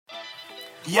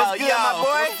Yo, what's good, yo, my boy?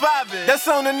 what's poppin'? That's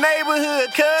on the neighborhood,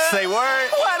 cuz. Say word.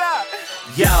 What up?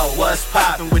 Yo, what's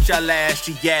poppin' with y'all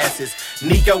ashy asses?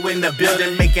 Nico in the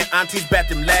building, making aunties bat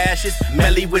them lashes.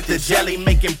 Melly with the jelly,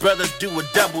 making brothers do a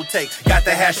double take. Got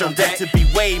the hash on deck to be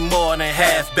way more than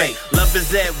half baked. Love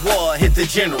is at war, hit the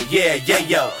general, yeah,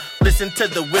 yo. Listen to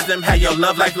the wisdom, how your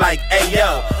love life like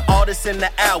ayo. All this in the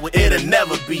hour, it'll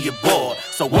never be a bore.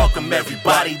 So welcome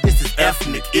everybody, this is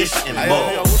ethnic ish and more.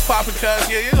 Yo, what's poppin', cuz?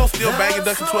 Yeah, you gon' still bangin'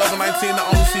 Duckin' 12 and 19, the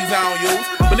only season I don't use.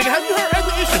 But nigga, have you heard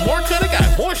ethnic ish and more, cuz? They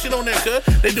got more shit on there, cuz.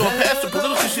 They doing past the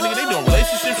political shit, nigga. They doing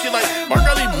relationship shit. Like, Mark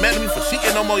Early mad at me for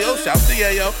cheating no more, yo. Shout to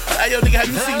Yayo. Hey, yo, nigga, have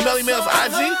you seen Melly Mel's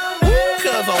IG?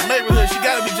 Cuz on neighborhood, she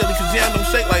gotta be jelly cause jam them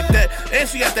shake like that. And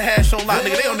she got the hash on lock,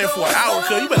 nigga. They on there for an hour,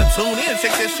 cuz. You better tune in and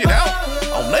check that shit out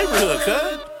on neighborhood,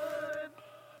 cuz.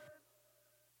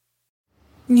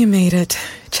 You made it.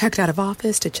 Checked out of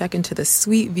office to check into the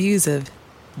sweet views of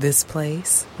this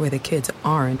place where the kids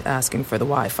aren't asking for the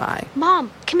Wi-Fi.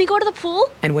 Mom, can we go to the pool?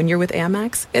 And when you're with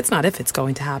Amex, it's not if it's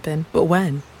going to happen, but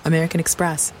when. American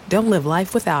Express. Don't live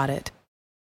life without it.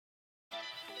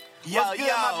 Yo, what's good,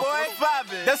 my boy? What's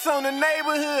poppin'? That's on the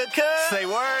neighborhood, cuz. Say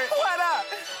word. What up?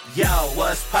 Yo,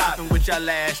 what's poppin' with y'all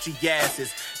ashy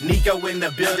asses? Nico in the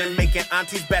building, making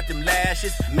aunties bat them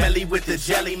lashes. Melly with the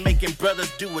jelly, making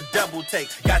brothers do a double take.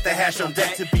 Got the hash on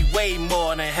deck to be way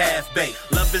more than half baked.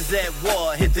 Love is at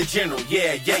war, hit the general,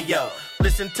 yeah, yo.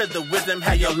 Listen to the wisdom,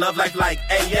 how your love life like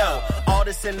ayo. All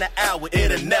this in the hour,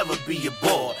 it'll never be a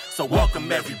bore. So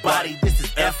welcome everybody, this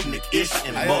is ethnic ish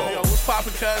and more. Yo, what's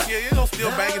poppin', cuz? Yeah, you gon' still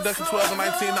bangin' Duckin' 12 and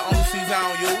 19, the only season I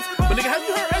don't use. But nigga, have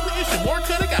you heard ethnic ish and more,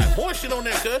 cuz? They got more shit on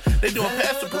there, cuz. They doing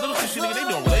past the political shit, nigga. They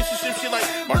doing relationship shit. Like,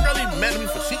 Mark Early mad at me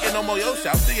for cheating no more, yo.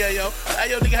 Shout to Yayo.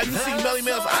 Hey, yo, nigga, have you seen Melly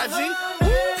Mel's IG?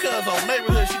 Cuz on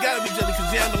neighborhood, she gotta be jelly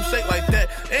cause jam them shake like that.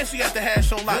 And she got the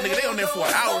hash on lock, nigga. They on there for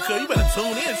an hour, cuz. You better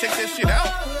tune in and check that shit out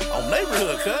on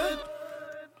neighborhood, cuz.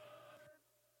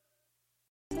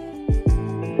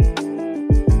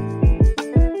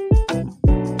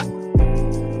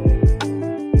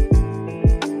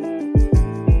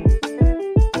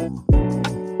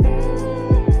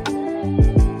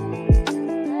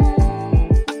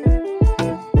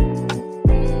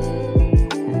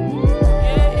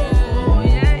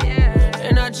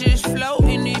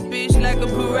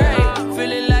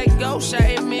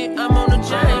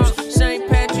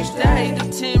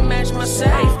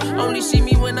 Only see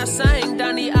me when I sing,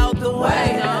 Donnie out the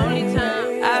way. The only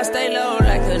time I stay low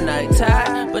like the night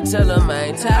tide, but tell them I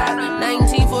ain't tired.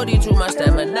 1942, my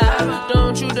stamina.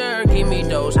 Don't you dare give me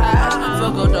those eyes.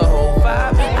 Fuck up the whole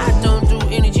vibe. I don't do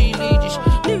energy leeches.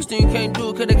 Niggas think can't do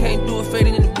it, cause they can't do it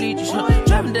fading in the bleachers.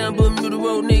 Driving down Bermuda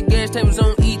Road, nigga, gas tables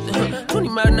on ether. 20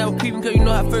 miles an hour peeping, cause you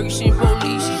know how Ferguson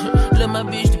police. Love my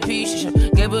bitch to pieces.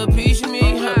 Gave her a piece of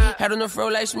me. Had on the fro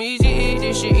like Smeezy.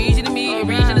 This shit easy to me.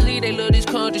 Regionally, they love this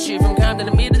country shit from Compton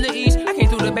to Middle East. I came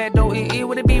through the back door, it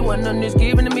would it be one nothing is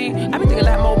given to me. I been thinking a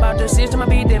lot more about the system I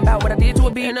be than about what I did to a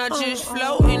beat. And I just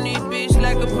float in this bitch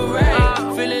like a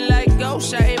parade. Feeling like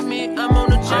ghosts, I admit I'm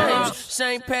on the James.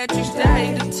 St. Patrick's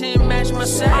Day, the 10 match my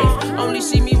safe. Only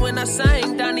see me when I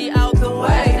sing, Donnie out the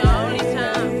way. The only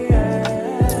time.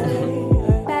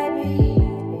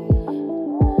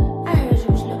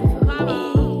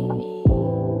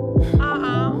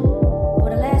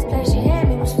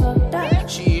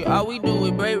 All we do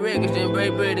is break records, then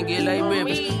break bread and get like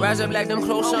ribbons. Rise up like them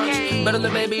croissants. Better the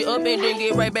baby up and then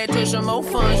get right back to some more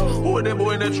funds. Who is that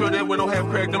boy in that truck that window half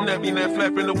cracked? Them that be that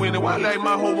flap in the window. Why like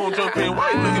my hoe won't jump in?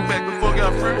 Why you looking back before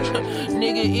got fresh?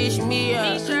 Nigga, it's me,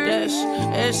 that's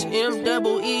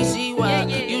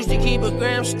SMEEZY. Used to keep a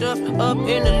gram stuff up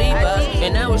in the Levi's.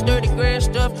 And now it's 30 grand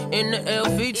stuff in the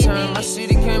LV time. My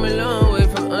city came a long way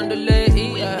from underlay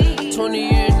EI. 20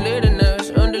 years later now it's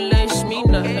underlay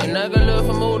Smina. And I got love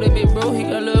for more, that big bro, he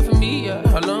got love for me, yeah.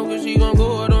 How long is he gon'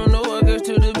 go? I don't know, I guess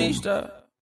till the beat stop.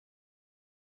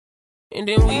 And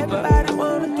then we everybody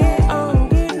wanna get on.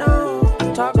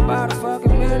 Talk about a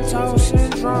fucking mental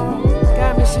syndrome.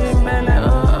 Got me sitting back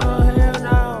like, hell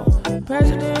no.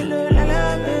 President look like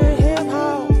I'm in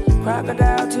hip-hop.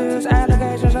 Crocodile tears,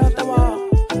 allegations up the wall.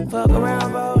 Fuck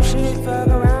around, bullshit, fuck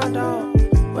around, don't.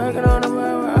 Working on the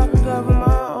world where I can cover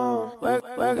my own.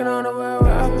 Working on the world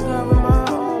where I can cover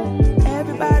my own.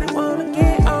 Everybody wanna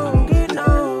get on.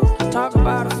 Talk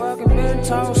about a fucking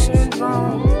mental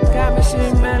syndrome. Got me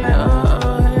sitting back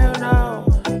like, hell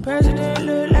no. President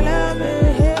look like I'm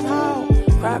in hip-hop.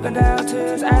 Crocodile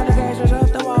tears, allegations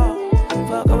up the wall.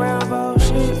 Fuck around,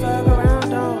 bullshit, fuck around,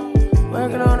 don't.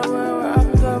 Working on the world where I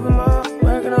can cover my own.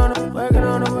 Working on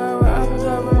the world where I can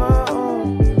cover my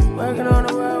own. Working on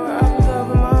the world where I can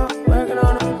cover my own.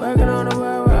 Working on the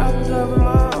world where I can cover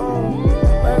my own.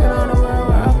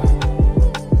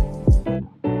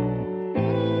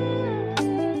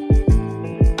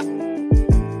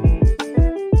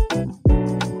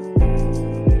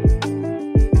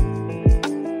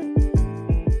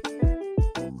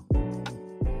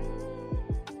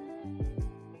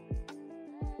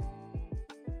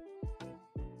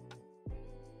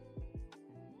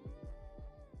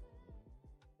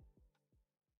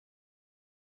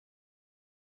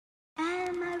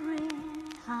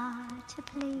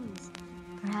 please.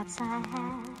 Perhaps I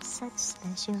have such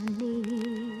special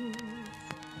needs.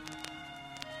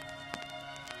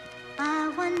 I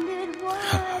wondered what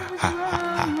was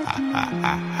wrong with me.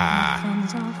 My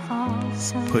friends all fall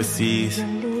so Pussies.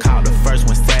 Called the first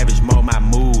one savage, mold my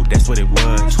mood, that's what it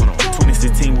was.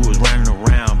 2016 we was running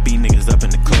around, beat niggas up in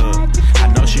the club. I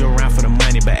know she around for the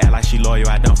money, but act like she loyal,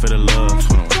 I don't for the love.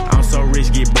 I'm so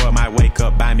rich, get bored, might wake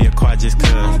up, buy me a car just cuz.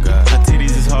 Her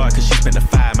titties is hard cause she spent the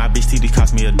 5, my bitch titties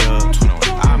cost me a dub.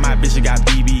 All my bitches got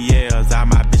BBLs, all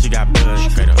my bitches got blood.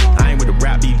 I ain't with the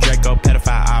rap beef, Draco,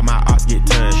 pedophile, all my arts get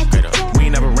touched. We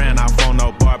ain't never ran off on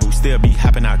no bar, but we still be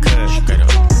hopping out cuz.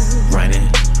 Running,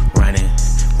 running,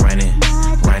 running,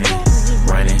 running,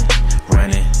 running,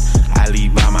 running. I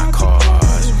leave all my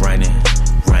cars running,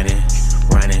 running,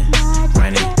 running,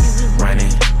 running,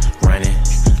 running, running.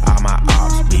 All my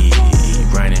ops be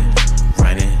running,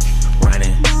 running,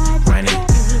 running, running,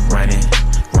 running,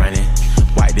 running.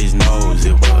 Wipe this nose,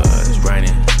 it was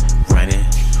running, running,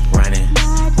 running,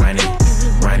 running,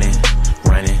 running,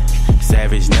 running.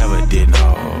 Savage never did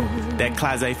no. That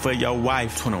closet for your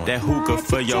wife, that hookah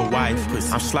for your wife.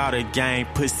 I'm Slaughter Gang,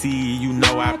 pussy, you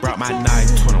know I brought my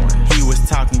knife. He was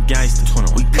talking gangster,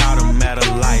 we caught him at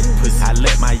a light. I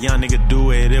let my young nigga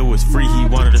do it, it was free, he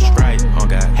wanted a strike. Oh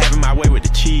God. Having my way with the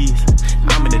cheese,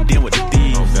 I'm in the den with the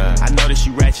thieves. Oh God. I know that she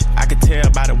ratchet, I could tell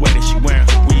by the way that she wearing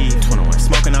her weed.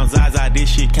 Smoking on Zaza, this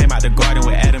shit came out the garden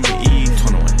with Adam and Eve.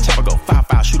 Chopper go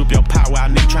 5-5, shoot up your pot while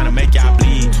nigga tryna make y'all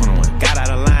bleed. Got out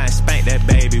of line, spanked that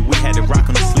baby, we had to rock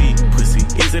on the sleeve. Pussy,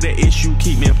 is it an issue?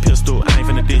 Keep me a pistol, I ain't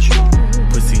finna dish you.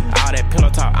 Pussy, all that pillow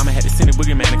talk, I'ma have to send a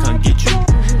boogeyman to come get you.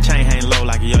 Chain hang low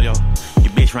like a yo-yo,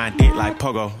 your bitch ride dick like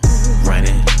pogo.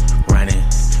 Running, running,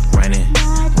 running,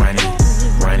 running,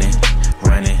 running,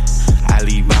 running. I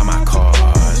leave all my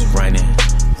cars running,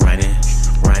 running,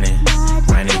 running,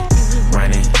 running,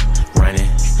 running, running.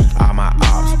 All my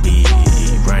ops be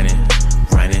running,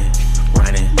 running,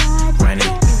 running, running,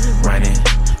 running,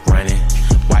 running.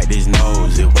 Wipe this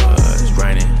nose, it was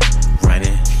running,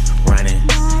 running, running,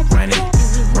 running,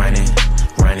 running,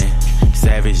 running.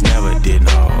 Savage never did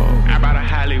no. I bought a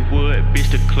Hollywood,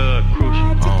 bitch, the club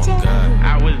crucial. Oh God.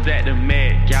 I was at the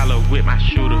Met Gala with my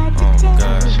shooter. Oh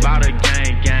God. Slaughter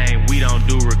gang, we don't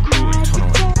do recruiting.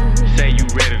 Say you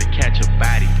ready to catch a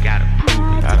body, gotta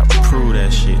prove it. Gotta prove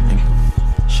that shit,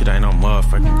 nigga. Shit ain't no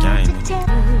motherfucking game,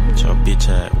 nigga. Get your bitch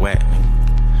ass whack,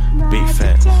 nigga. Big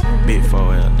facts, big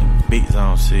 4L, nigga. Big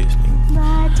zone 6,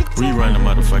 nigga. Rerun the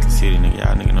motherfucking city, nigga.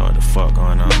 Y'all nigga know what the fuck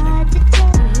going on,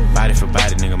 nigga. Body for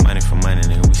body, nigga. Money for money,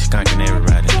 nigga. We skunking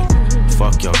everybody, nigga.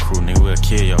 Fuck your crew, nigga. We'll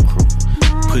kill your crew.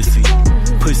 Pussy,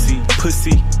 pussy,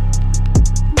 pussy.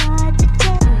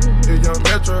 If young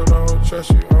Metro don't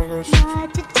trust you, I'm gonna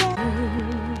shoot you.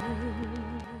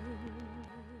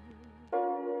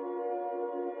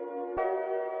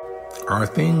 Are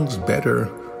things better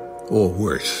or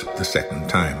worse the second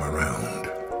time around?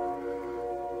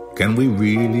 Can we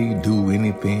really do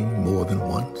anything more than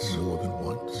once? More than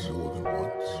once, more than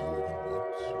once, more than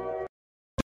once.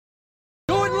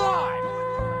 Do it live!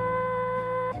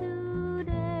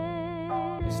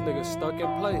 This nigga stuck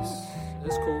in place.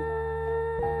 It's cool.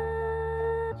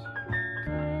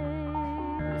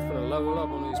 I'm finna level up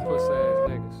on these pussy ass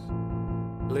niggas.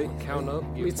 Lit, count up,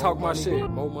 we talk my shit.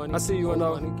 More money. I see you in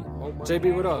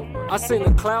JB, what up? I seen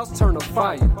the clouds turn to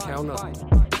fire. Count up.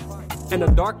 And the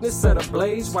darkness set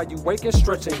ablaze while you waking,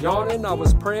 stretching, yawning. I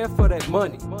was praying for that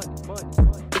money.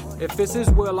 If it's his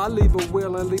will, I leave a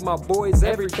will and leave my boys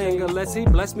everything unless he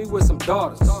bless me with some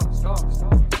daughters.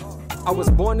 I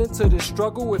was born into this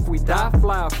struggle. If we die,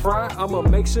 fly or fry, I'ma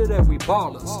make sure that we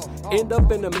ballers. End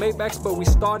up in the Maybachs, but we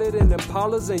started in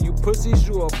Impalas. And you pussies,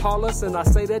 you appall us. And I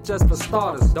say that just for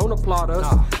starters. Don't applaud us.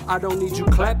 I don't need you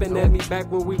clapping at me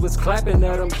back when we was clapping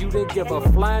at them. You didn't give a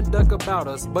flying duck about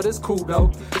us. But it's cool though.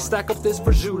 Stack up this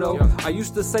prosciutto. I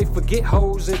used to say forget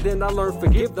hoes, and then I learned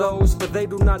forgive those. For they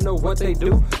do not know what they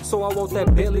do. So I want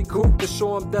that Bentley coupe to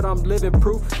show them that I'm living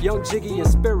proof. Young Jiggy and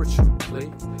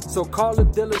spiritually. So call the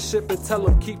dealership and tell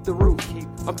them keep the roof.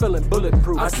 I'm feeling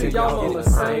bulletproof. I see y'all on the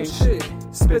same shit.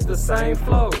 Spit the same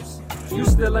flows. You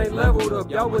still ain't leveled up,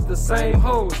 y'all with the same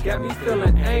hoes. Got me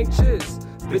feeling anxious,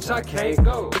 bitch I can't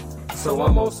go. So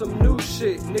I'm on some new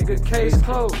shit, nigga, case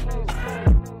closed.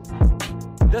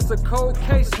 That's a cold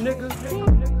case, nigga.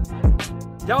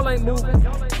 Y'all ain't moving,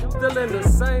 still in the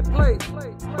same place.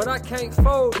 But I can't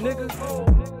fold, nigga.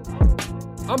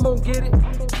 I'm gon' get it.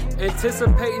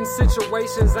 Anticipating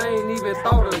situations I ain't even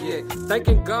thought of yet.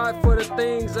 Thanking God for the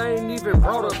things I ain't even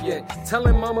brought up yet.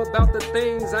 Telling mama about the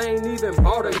things I ain't even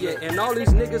bought her yet. And all these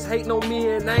niggas hating on me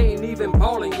and I ain't even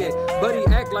ballin' yet. But he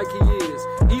act like he is.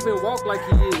 Even walk like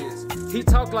he is. He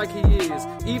talk like he is.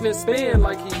 Even spin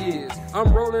like he is.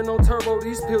 I'm rolling on turbo,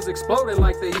 these pills exploding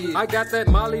like they is. I got that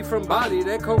Molly from Bali,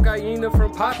 that cocaine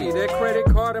from Poppy, that credit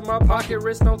card in my pocket,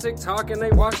 wrist on TikTok, and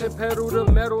they watching pedal to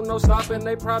metal, no stopping.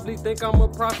 They probably think I'm a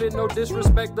prophet, no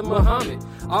disrespect to Muhammad.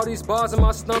 All these bars in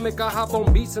my stomach, I hop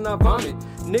on beats and I vomit.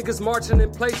 Niggas marching in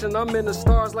place and I'm in the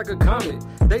stars like a comet.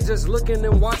 They just looking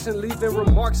and watching, leaving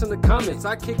remarks in the comments.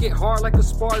 I kick it hard like a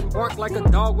Spartan, bark like a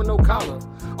dog with no collar.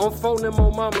 On phone and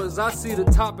more mamas, I see the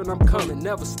top and I'm coming,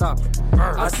 never stopping.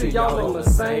 I see y'all on the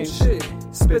same shit,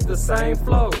 spit the same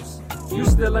flows. You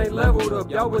still ain't leveled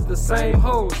up, y'all with the same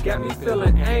hoes. Got me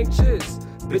feeling anxious,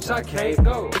 bitch I can't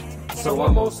go. So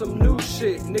I'm on some new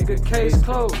shit, nigga, case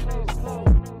closed.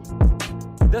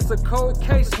 That's a cold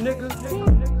case, nigga.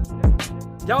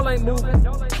 Y'all ain't moving,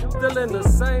 still in the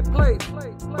same place.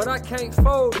 But I can't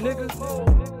fold, nigga.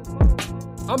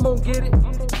 I'm gon' get it.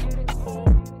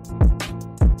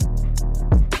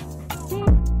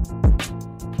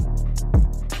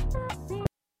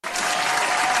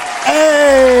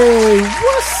 Hey,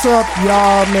 what's up,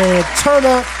 y'all, man? Turn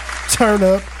up,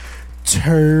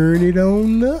 turn it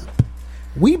on up.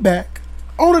 We back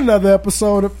on another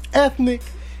episode of Ethnic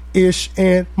Ish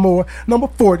and More, number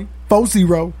 40, 40,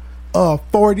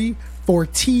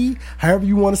 40, however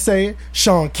you want to say it.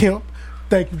 Sean Kemp.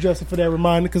 Thank you, Justin, for that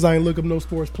reminder, because I ain't look up no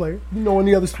sports player. You know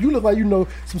any other? You look like you know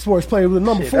some sports player with a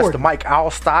number 40. That's the Mike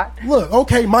Allstott. Look,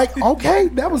 okay, Mike. Okay,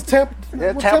 that was Tampa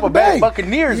Bay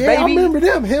Buccaneers, yeah, baby. I remember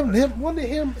them. One of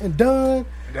him and Dunn.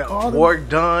 Ward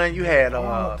Dunn. You had he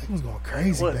was going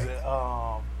crazy. What baby. is it?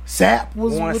 Sapp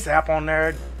was one Sapp on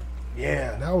there.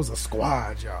 Yeah, that was a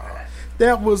squad, y'all.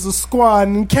 That was a squad.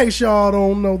 And in case y'all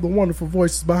don't know the wonderful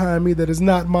voices behind me that is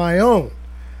not my own,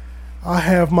 I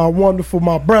have my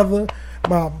brother,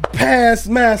 my past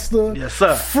master, yes,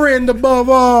 sir, friend above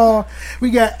all. We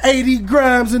got 80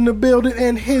 Grimes in the building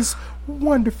and his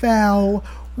wonderful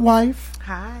wife.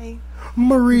 Hi.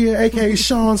 Maria, a.k.a.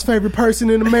 Sean's favorite person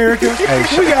in America. Hey,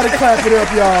 we got to clap it up,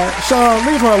 y'all. Sean,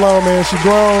 leave her alone, man. She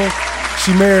grown.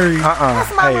 She married.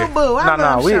 That's my little boo. I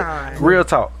love Sean. Real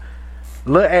talk.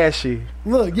 Lil Ashy.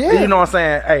 Look, yeah. You know what I'm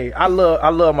saying? Hey, I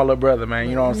love my little brother, man.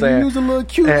 You know what I'm saying? He was a little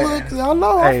cute look. I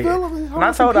know. I feel him. And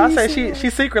I told her, I said she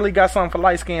secretly got something for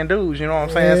light skinned dudes. You know what I'm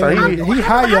saying? So he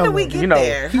high yellow. How do we get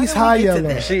there? He's high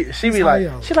yellow. She be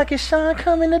like, she like, is Sean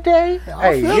coming today?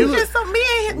 Hey, you just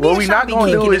what we not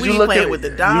gonna do is you looking with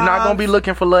the dog. You're not gonna be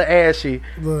looking for Lil Ashy.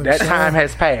 That time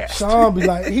has passed. Sean be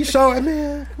like, he showed,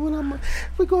 man,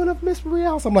 we're going up Miss Marie's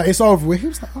house. I'm like, it's over with. He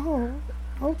was like, oh.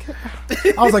 Okay.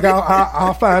 I was like,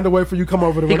 I'll find a way for you to come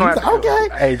over to him. Like, okay.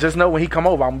 Hey, just know when he come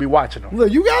over, I'm gonna be watching him.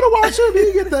 Look, you gotta watch him.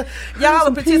 You get the y'all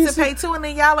will participate too, and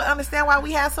then y'all will understand why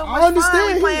we have so much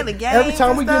fun. We playing the game. Every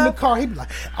time we get in the car, he be like,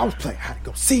 I was playing hide and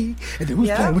go see, and then we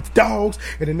was playing with the dogs,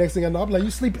 and the next thing I know, I'm like, you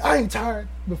sleeping? I ain't tired.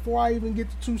 Before I even get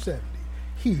to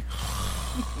 270,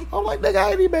 I'm like, nigga,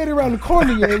 I ain't even made it around the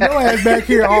corner yet. Your ass back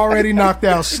here already knocked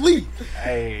out sleep.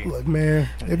 Hey, look, man,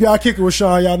 if y'all kick it with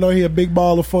Sean, y'all know he a big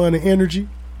ball of fun and energy.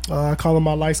 I call him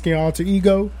my light-skinned alter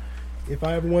ego. If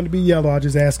I ever want to be yellow, I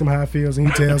just ask him how it feels, and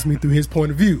he tells me through his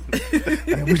point of view.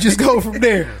 And we just go from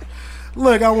there.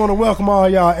 Look, I want to welcome all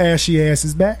y'all ashy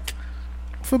asses back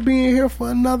for being here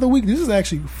for another week. This is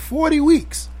actually 40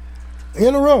 weeks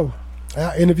in a row.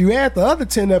 And if you add the other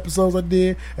 10 episodes I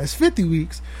did, that's 50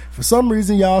 weeks. For some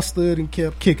reason, y'all stood and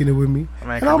kept kicking it with me.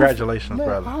 Man, congratulations,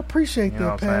 brother. I appreciate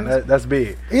that, Pat. That's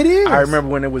big. It is. I remember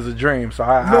when it was a dream, so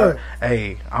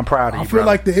hey, I'm proud of you, I feel brother.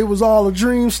 like it was all a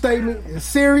dream statement. It's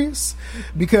serious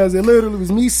because it literally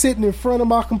was me sitting in front of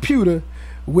my computer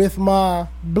with my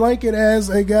blanket as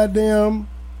a goddamn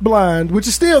blind, which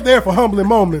is still there for humbling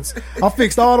moments. I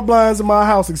fixed all the blinds in my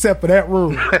house except for that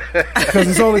room because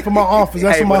it's only for my office.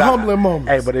 That's for my humbling moments.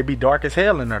 Hey, but it be dark as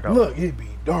hell in there, though. Look, it be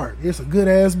dark. It's a good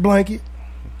ass blanket.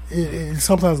 It's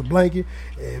sometimes a blanket.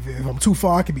 If I'm too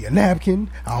far, it could be a napkin.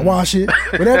 I'll wash it.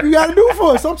 Whatever you got to do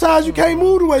for it. Sometimes you can't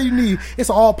move the way you need. It's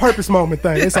an all-purpose moment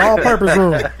thing. It's an all-purpose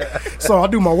room. So I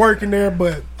do my work in there,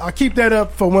 but I keep that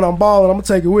up for when I'm balling. I'm going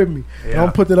to take it with me. Yeah. And I'm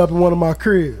going to put that up in one of my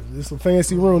cribs. It's a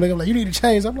fancy room. They're like, you need to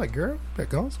change. I'm like, girl,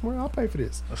 go somewhere. I'll pay for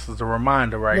this. This is a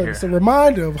reminder here. It's a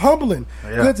reminder of humbling.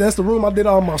 Yeah. That's the room I did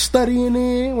all my studying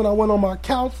in. When I went on my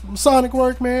couch from Sonic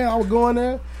work, man, I would go in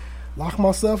there. Lock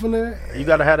myself in there. You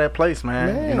gotta have that place,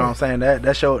 man. You know what I'm saying?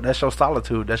 That's your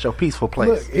solitude. That's your peaceful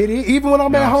place. Look, even when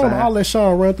I'm at home, I'll let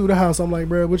Sean run through the house. I'm like,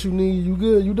 bro, what you need? You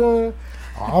good? You done?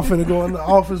 I'm finna go in the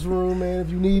office room, man. If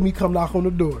you need me, come knock on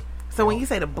the door. So when you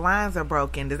say the blinds are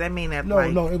broken, does that mean that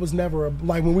no, it was never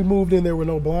like when we moved in, there were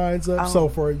no blinds up. So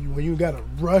for you, when you got a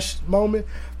rush moment,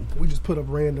 we just put up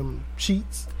random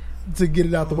sheets. to get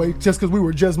it out the way, just because we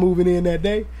were just moving in that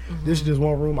day. This is just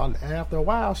one room. After a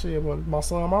while, shit, when my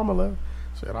son mama left,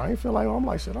 shit, I ain't feel like, I'm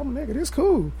like, shit, I'm a nigga, this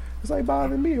cool. This ain't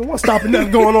bothering me. It wasn't stopping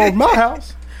nothing going on in my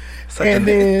house.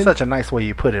 Such a nice way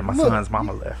you put it. My son's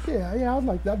mama left. Yeah, I was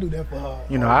like, I do that for her.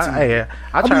 You know,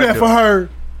 I do that for her.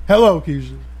 Hello,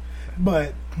 Keisha.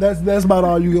 But that's about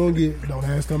all you gonna get. Don't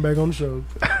ask come back on the show.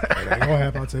 It ain't gonna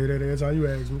happen. I'll tell you that every time you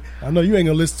ask me. I know you ain't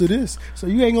gonna listen to this, so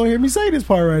you ain't gonna hear me say this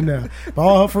part right now. But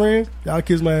all her friends, y'all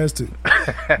kiss my ass too.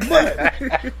 But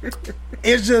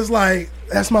it's just like,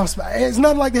 that's my spot. It's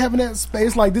nothing like having that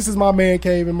space. Like, this is my man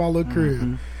cave in my little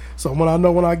crib. So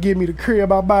when I get me the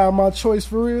crib, I buy my choice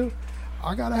for real.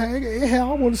 I gotta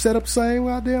hell, I want to set up the same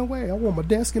goddamn way. I want my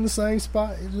desk in the same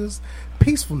spot. It's just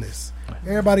peacefulness.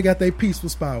 Everybody got their peaceful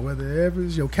spot, whether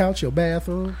it's your couch, your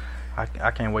bathroom. I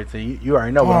can't wait till you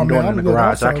already know what I'm doing in the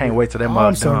garage. I can't wait till that mug done.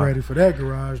 I'm so ready for that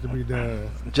garage to be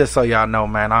done. Just so y'all know,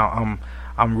 man,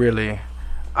 I'm really,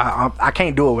 I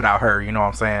can't do it without her. You know what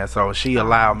I'm saying? So she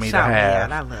allowed me to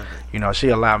have, I love it. You know, she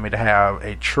allowed me to have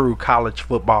a true college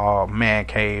football man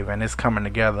cave, and it's coming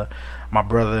together. My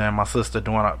brother and my sister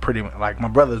doing my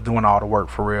brother's doing all the work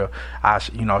for real. I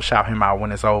shout him out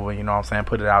when it's over. You know what I'm saying?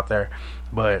 Put it out there,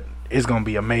 but it's gonna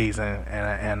be amazing,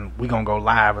 and we gonna go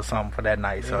live or something for that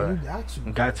night. So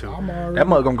you got to. That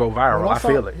mug gonna go viral. I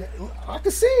feel it. I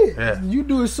can see it. Yeah. You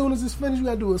do it as soon as it's finished. You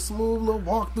gotta do a smooth little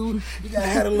walkthrough. You gotta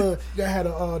have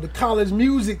the college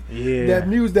music. Yeah.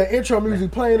 That intro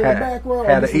music playing in the background.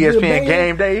 Had the ESPN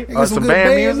game day or some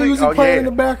band music playing in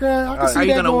the background. I can see Are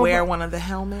you gonna wear by. one of the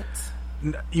helmets?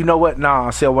 You know what?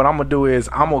 Nah. So what I'm gonna do is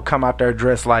I'm gonna come out there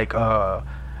dressed like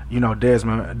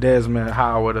Desmond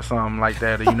Howard or something like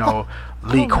that. Or,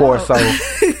 Lee Corso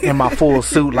in my full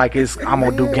suit, like I'm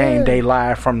gonna do game day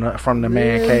live from the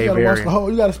man cave area.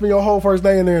 You gotta spend your whole first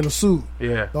day in there in a suit.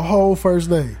 Yeah, the whole first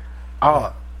day.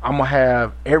 I'm gonna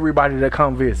have everybody that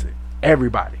come visit.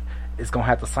 Everybody is gonna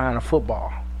have to sign a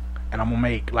football, and I'm gonna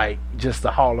make like just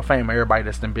the Hall of Fame of everybody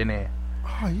that's been in.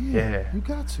 Oh yeah, you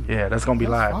got to. Yeah, that's gonna be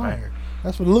live, fire. Man.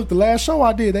 That's what the last show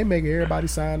I did. They make everybody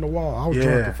sign the wall. I was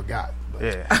drunk and forgot.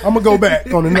 Yeah. I'm gonna go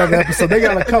back on another episode. They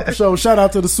got a couple shows. Shout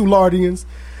out to the Soulardians.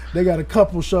 They got a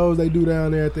couple shows they do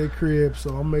down there at their crib,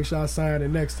 so I'm gonna make sure I sign it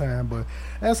next time. But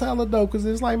that's hella dope, because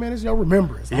it's like, man, it's your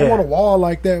remembrance. Yeah. I want a wall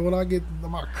like that when I get to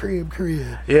my crib.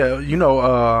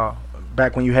 Yeah,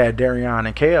 back when you had Darion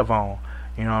and Kev on,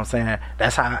 you know what I'm saying?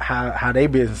 That's how they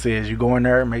business is. You go in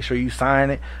there, make sure you sign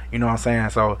it. You know what I'm saying?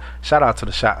 So shout out to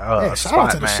the spot, out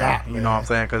to the man. shop, man. You know what I'm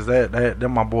saying? Because they're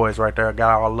my boys right there.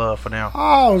 Got all love for them.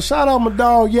 Oh, shout out my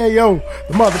dog Yayo,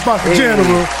 the motherfucking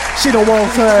general. She don't want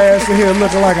her ass in here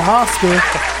looking like an Oscar.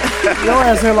 Your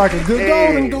ass here like a good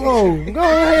Golden Globe. Go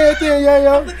ahead then,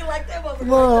 Yayo. Looking like that motherfucker.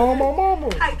 Love, my mama.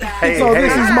 Hi, guys.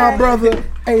 This is my brother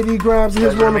A.D. Grimes and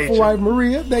his wonderful wife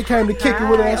Maria. They came to kick it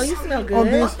with us. Oh, you smell good. On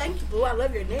this. Thank you, boo. I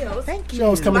love your nails. Thank you. She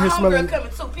always coming here smelling.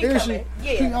 Coming too. P coming.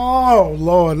 Yeah. Oh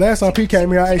Lord, last time P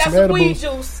came here, I ate some edibles. Weed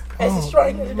juice as a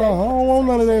strainer today. No, I don't want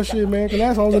none of that shit, man. Because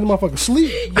last time I was in the motherfucking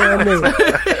sleep down there.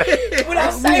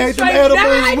 We ate them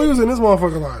edibles. We was in this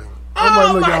motherfucker like.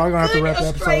 Oh look, y'all, I'm gonna have to wrap the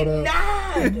episode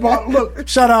up. Look,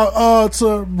 shout out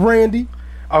to Brandy.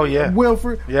 Oh yeah,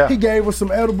 Wilford. Yeah, he gave us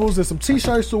some edibles and some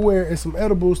t-shirts to wear and some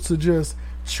edibles to just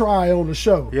try on the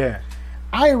show. Yeah,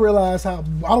 I didn't realize I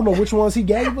don't know which ones he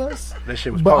gave us. That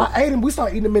shit was. But I ate them. We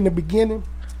started eating them in the beginning.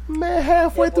 Man,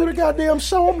 halfway through the goddamn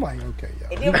show, I'm like, okay,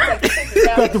 y'all. Got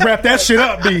to wrap that shit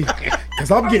up, B, because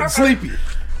I'm getting sleepy.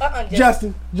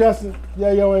 Justin,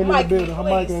 yo ain't in the building. Her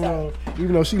mic ain't on.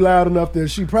 Even though she loud enough that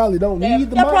she probably don't need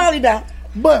the mic. Probably not.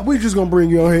 But we just gonna bring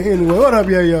you on here anyway. What up,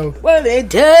 yo? Well, they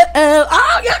do.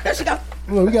 Oh, yeah, there she go.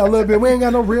 Look, we got a little bit. We ain't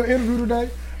got no real interview today.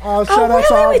 Shout out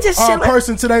to our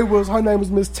person today. Her name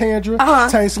was Miss Tandra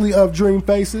Tainsley of Dream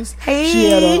Faces. Hey. She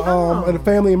had a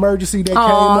family emergency that came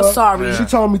up. Sorry. She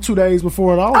told me 2 days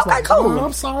before, and I was like, cool.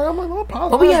 I'm sorry. I'm like, I'm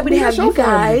apologize. Well, we happy to have you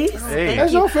guys. Hey.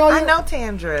 That's your failure. I know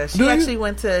Tandra. She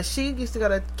used to go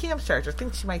to Kim's church. I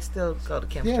think she might still go to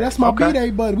Kim's church. Yeah, that's my B-Day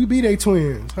buddy. We B-Day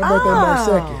twins. Her birthday March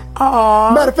 2nd.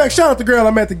 Aww. Matter of fact, shout out the girl I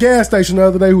met at the gas station the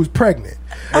other day who was pregnant.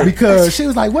 Because she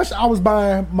was like, I was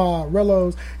buying my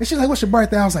Rellos, and she was like, what's your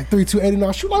birthday? I was like,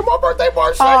 3/2/89. She was like, my birthday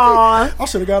March 2nd. I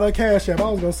should have got her cash app. I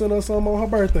was going to send her some on her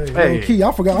birthday. Hey. Key,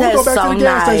 I forgot. I'm going to go back to the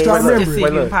gas station. I remember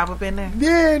it. Wait, pop up in there?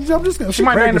 Yeah, I'm just going to. She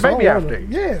might name the baby after.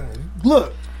 Yeah.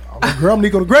 Look. Girl, I'm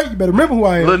Nico the Great. You better remember who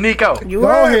I am. Little Nico. Go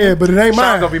ahead, but it ain't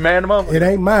mine. Gonna be mad at it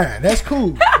ain't mine. That's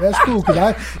cool.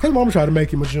 Because his mama tried to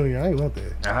make him a junior. I ain't want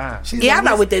that. Yeah, I'm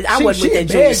not with that. I wasn't with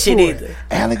that junior shit either.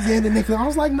 Alexander Nicholas. I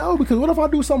was like, no, because what if I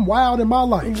do something wild in my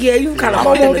life? Yeah, you kind of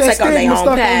want them to take on their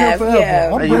own path.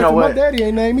 Yeah. I'm you know what? My daddy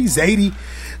ain't named me Zadie.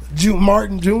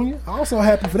 Martin Jr. Also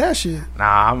happy for that shit.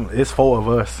 Nah, it's 4 of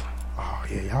us. Oh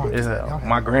yeah, It's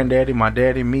my granddaddy, my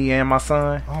daddy, me, and my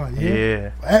son. Oh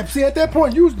yeah. See, at that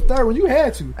point, you was the third one. You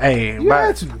had to. Hey,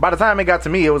 by the time it got to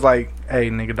me, it was like, hey,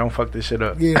 nigga, don't fuck this shit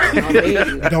up.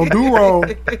 Yeah, don't do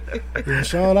wrong. Yeah,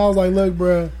 Sean, I was like, look,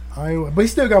 bro, I ain't. But he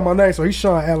still got my name, so he's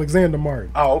Sean Alexander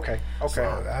Martin. Oh, okay. So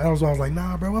I was like,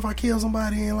 nah, bro, what if I kill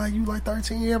somebody and like you like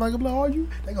 13, everybody gonna be like, oh, you?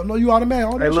 They gonna know you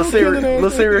automatic. Hey,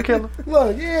 little serial killer.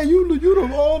 Look, yeah, you the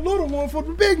little one for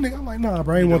the big nigga. I'm like, nah,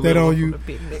 bro, I ain't want that on you.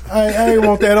 I ain't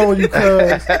want that on you,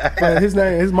 cuz. But his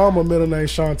mama middle name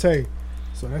Shantae.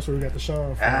 So that's where we got the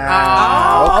Sean from. Okay.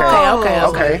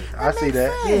 I see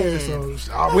that. Yeah, so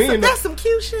that's some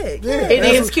cute shit. Yeah, it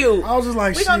is cute. I was just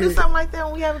like, we gonna do something like that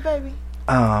when we have a baby.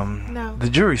 No. The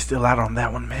jury's still out on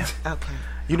that one, man. Okay.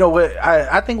 You know what?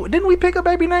 I think didn't we pick a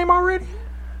baby name already?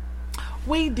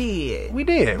 We did. We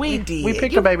did. We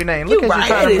picked a baby name. Look at you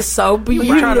trying to. It is so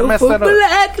beautiful. Trying to mess that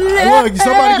up. Look,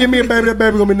 somebody give me a baby. That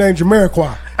baby gonna be named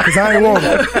Jamiroquai because I ain't want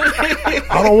it.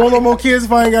 I don't want no more kids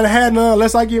if I ain't got a hat none.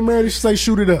 Unless I get married, she say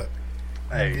shoot it up.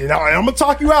 Hey, you know, I'm gonna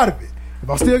talk you out of it. If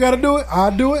I still gotta do it,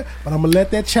 I'll do it. But I'm gonna let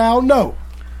that child know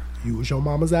you was your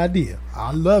mama's idea.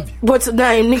 I love you. What's the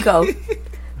name, Nico?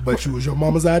 But you was your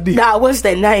mama's idea. Nah, what's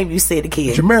that name you said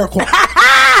again? Jamiroquai.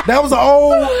 That was an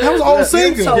old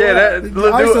singer. Yeah, that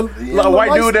little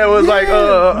white dude that was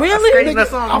really? skating or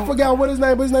something. I forgot what his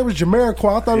name, but his name was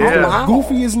Jamiroquai. I thought it was the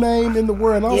goofiest name in the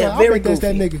world. And I was like, I think that's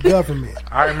that nigga Government.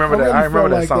 I remember that. I remember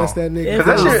that song. That's that nigga.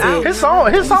 Because that shit,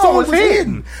 his song was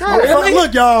hidden.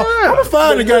 Look, y'all, I'm gonna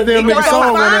find the goddamn nigga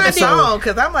song on episode.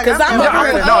 Because I'm like, no,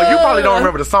 you probably don't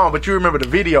remember the song, but you remember the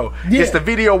video. Yeah. It's the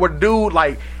video where dude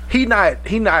like. He not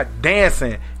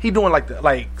dancing. He doing like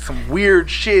some weird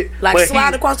shit. Like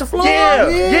slide across the floor? Yeah.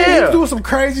 He was doing some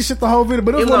crazy shit the whole video.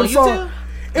 But it was one of the songs.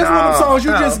 It's one of the songs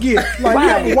you just get. Like, you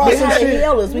have to watch some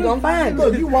shit. We gonna find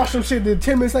Look, you watch some shit, then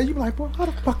 10 minutes later, you be like, boy, how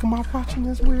the fuck am I watching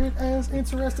this weird ass,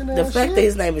 interesting ass shit? The fact that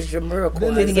his name is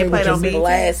Jamiroquai. Did he get played on BET?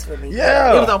 Blasphemy.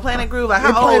 Yeah. It was on Planet Groove. Like,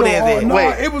 how old is it? No,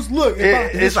 it was, look,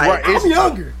 it's like, I'm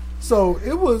younger. So,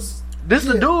 it was. This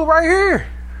is the dude right here.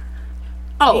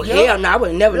 Oh, hell no, I would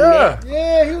have never met.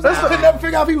 Yeah, he was. I could never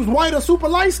figure out if he was white or super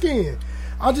light skinned.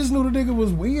 I just knew the nigga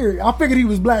was weird. I figured he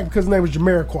was black because his name was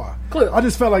Jamiroquai. Clear. I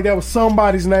just felt like that was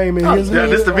somebody's name in his Yeah,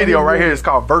 this is the video right here. It's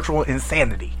called Virtual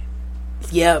Insanity.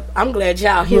 Yep, I'm glad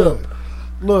y'all here.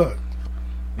 Look.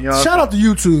 You know shout out to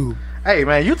YouTube. Hey,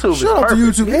 man, YouTube is perfect. Shout out to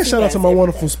YouTube and shout out to my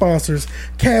wonderful sponsors,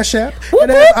 Cash App.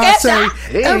 And as I say,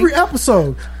 every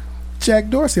episode, Jack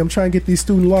Dorsey, I'm trying to get these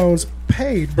student loans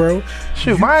paid, bro.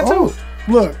 Shoot, mine too.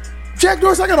 Look, Jack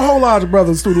Dorsey, I got a whole lot of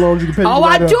brothers student loans you can pay. Oh,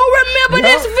 I do remember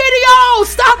this video.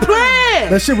 Stop playing.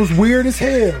 That shit was weird as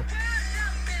hell.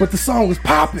 But the song was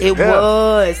popping. It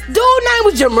was. Dude name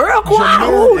was Jamiroquai.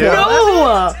 Who knew?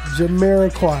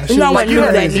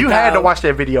 Jamiroquai. You had to watch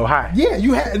that video high. Yeah,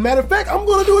 you had. Matter of fact, I'm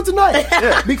going to do it tonight.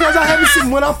 Because I haven't seen.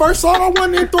 When I first saw it, I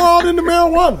wasn't enthralled into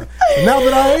marijuana. Now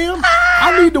that I am,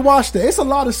 I need to watch that. It's a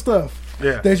lot of stuff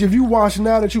that if you watch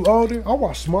now that you older, I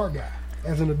watch Smart Guy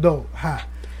as an adult. High.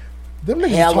 Them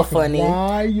niggas talking funny.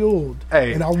 Wild.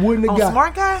 Hey. And I wouldn't have got.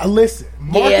 Smart Guy? Listen.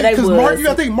 Marcus, because you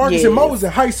got to think Marcus and Mo was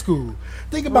in high school.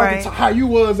 Think about how you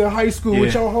was in high school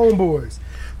with your homeboys.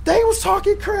 They was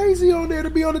talking crazy on there to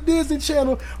be on the Disney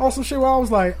Channel on some shit where I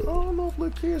was like, I don't know if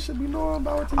little kids should be knowing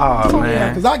about what they're talking about.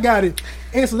 Because I got it.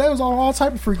 And so they was on all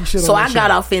type of freaky shit so on I got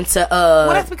off into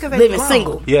Living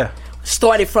Single. Yeah.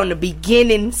 Started from the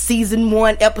beginning, season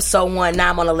 1, episode 1. Now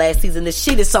I'm on the last season. This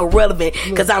shit is so relevant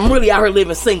because I'm really out here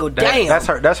living single. Damn,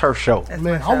 that's her show.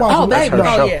 Man, I watch baby,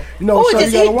 yeah. You know, it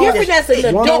just hit different as an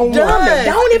adult.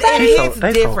 Don't it, baby? It's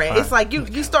different. It's like you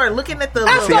start looking at the.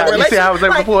 You see how I was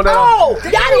able to pull that off?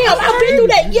 I've been through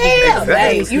that. Yeah,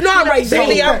 babe. You know I'm right.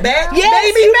 Baby, I'm back.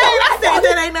 Yes, baby, I said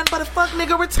that ain't nothing but a fuck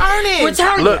nigga returning.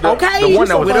 Look, okay. The one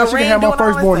that was I should have my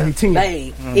firstborn in 18.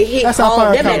 Babe, it hit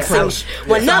home. That makes sense.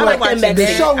 When not like them back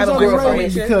then. Because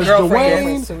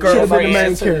Dwayne should have been the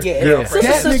main character.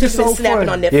 That nigga so funny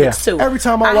on Netflix too. Every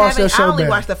time I watch that show, I only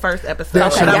watched the first episode.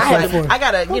 That shit is so funny. I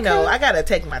gotta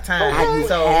take my time. You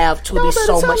have to. There's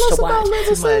so much to watch.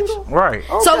 Too much. Right.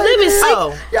 So Living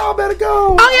Single. Y'all better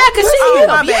go. Oh yeah, cause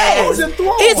my bad.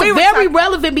 It's very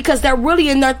relevant because they're really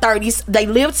in their 30s. They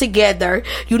live together.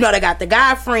 You know, they got the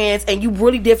guy friends, and you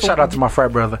really different. Shout out to my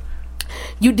frat brother.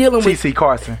 You dealing with TC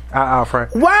Carson, our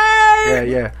frat. Word. word.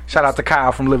 Yeah. Shout out to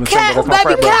Kyle from Living Kyle, Single. That's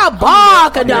my baby, frat brother. Kyle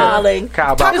Barker, darling.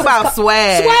 Kyle Talk Barker. about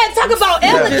swag. Swag, talk about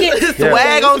elegant.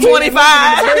 Swag on 25.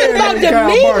 Talk about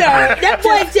demeanor. That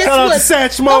boy just Shout out to was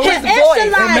Satchmo. okay, His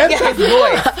extra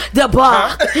like the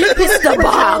bar. It's the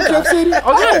bar.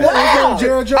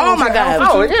 Oh my God.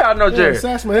 Oh yeah, I know Jared.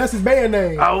 Satchmo, that's his band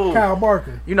name. Kyle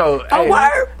Barker. You know,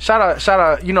 shout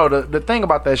out. You know, the thing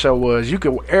about that show was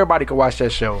everybody could watch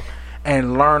that show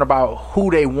and learn about who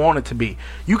they wanted to be.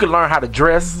 You could learn how to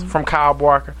dress from Kyle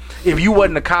Barker. If you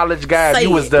wasn't a college guy,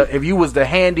 if you was the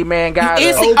handyman guy.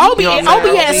 Obi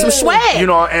had some swag. You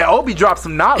know, and Obi dropped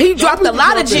some knowledge. He dropped a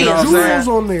lot of gems. Jewels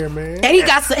on there, man. And he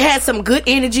had some good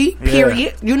energy,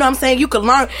 period. You know what I'm saying? You could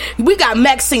learn. We got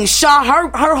Maxine Shaw,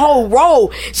 her whole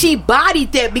role. She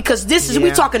bodied that because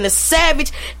we talking the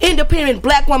savage, independent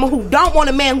black woman who don't want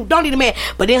a man, who don't need a man.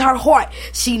 But in her heart,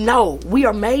 she know we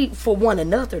are made for one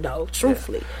another, though.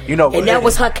 Truthfully, you know, and that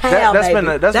was her Kyle. That's been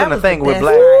the thing with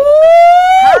black.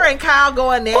 Her and Kyle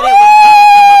going there. That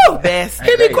was the best.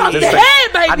 Hit me across the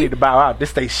head, baby. I need to bow out.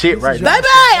 This they shit right now. Baby,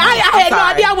 I had no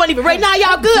idea. I wasn't even right now.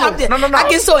 Y'all good? No. I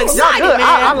get so excited, man.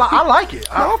 I like it.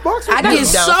 I get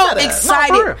so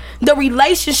excited. The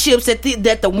relationships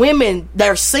that the women that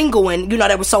are single and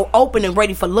that were so open and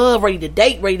ready for love, ready to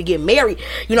date, ready to get married.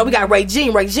 You know, we got Ray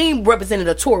Jean. Ray Jean represented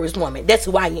a tourist woman. That's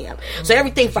who I am. So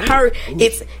everything for her,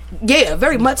 it's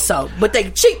very much so. But they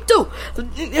cheap too. But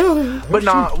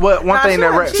one thing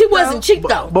that she wasn't cheap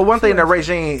though. But one thing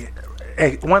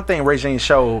Regine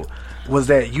showed was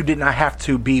that you did not have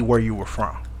to be where you were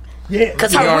from. Yeah,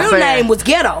 because her real name was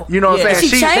Ghetto. You know what I'm saying?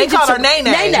 She changed they called her Nene.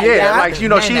 Yeah, like she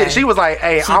was like,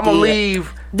 "Hey, I'm gonna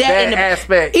leave that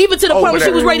aspect." Even to the point where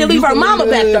she was ready to leave her mama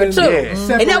back there too.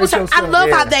 Yeah. And that was her. I love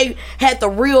how they had the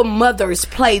real mothers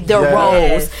play their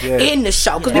roles in the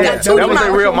show because we got two. That was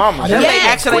their real mama.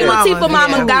 Yes, Queen Latifah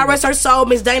mama, God rest her soul.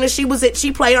 Miss Dana, she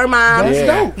played her mom.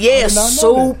 Yeah,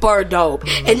 super dope.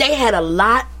 And they had a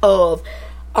lot of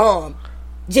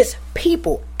just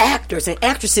people, actors and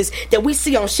actresses that we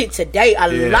see on shit today. A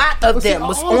lot of them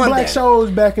was on black there. shows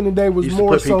back in the day was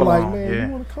more so like, man, you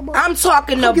want to come on? I'm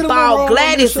talking about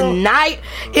Gladys Knight.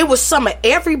 It was some of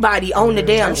everybody on the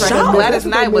damn show. Gladys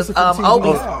Knight was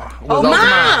Obi's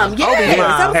mom.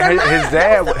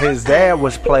 Yeah, his dad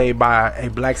was played by a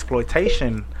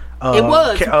blaxploitation. It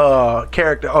was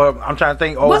character. I'm trying to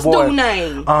think. What's dude's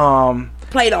name?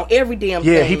 Played on every damn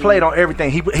thing. Yeah, he played on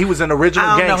everything. He was an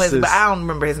original gangster. I don't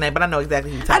remember his name, but I know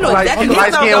exactly who you're talking about. I know exactly.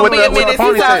 Light skin with the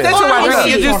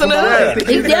ponytail.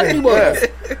 He definitely was.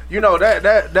 You know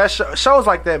that shows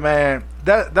like that, man.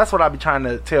 That's what I be trying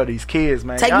to tell these kids,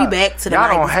 man. Take me back to the 90s.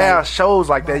 Y'all don't have shows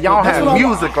like that. Y'all don't have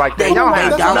music like that. Y'all don't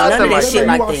have none of that shit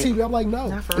like that. TV. I'm like, no,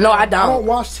 I don't. I don't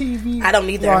watch TV. I don't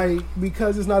either. Like,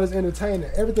 because it's not as entertaining.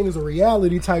 Everything is a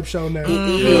reality type show now.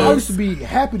 Mm-hmm. I used to be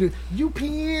happy to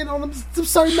UPN on some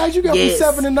certain nights. You got me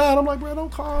 7 and 9. I'm like, bro,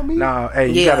 don't call me. No, hey,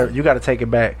 you gotta take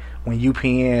it back. When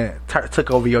UPN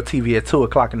took over your TV at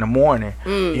 2:00 in the morning,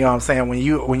 you know what I'm saying? When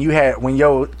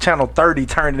your channel 30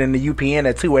 turned it into UPN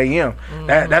at 2 a.m.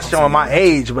 That's showing my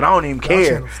age, but I don't even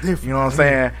care. You know what I'm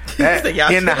saying?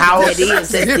 In the house, you know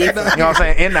what I'm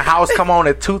saying? In the house, come on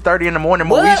at 2:30 in the morning.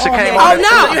 Moesha came on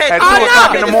at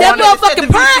 2:00 in the morning. That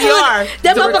motherfucking Pride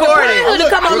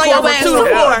come on your ass.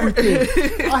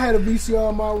 I had a VCR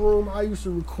in my room. I used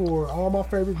to record all my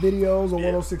favorite videos on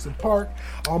 106 and Park,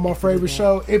 all my favorite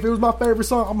shows. If it was my favorite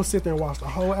song, I'm gonna sit there and watch the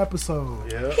whole episode.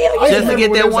 Just to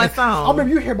get that one song. I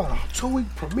remember you hear about a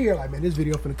 2-week premiere. Like, man, this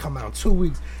video finna come out in 2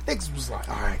 weeks. Niggas was like,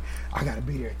 all right, I gotta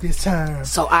be there at this time,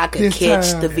 so I could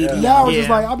catch the video. Now it's just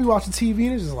like I'll be watching TV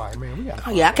and it's just like, man, we got.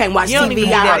 Oh yeah, I can't watch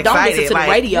TV. I don't listen to the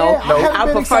radio.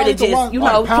 I prefer to just plug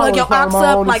your aux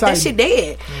up. Like that shit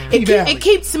dead. It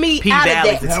keeps me out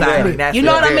of that. You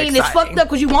know what I mean? It's fucked up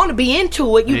because you want to be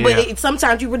into it. But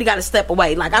sometimes you really got to step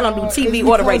away. Like I don't do TV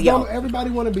or the radio. Everybody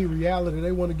want to be reality.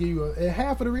 They want to give you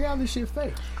half of the reality shit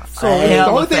fake. So the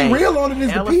only thing real on it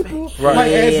is the people.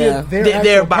 Like as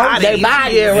their body. They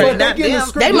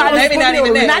might not even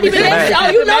that. Oh,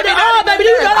 you know that. Oh, baby,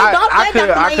 you know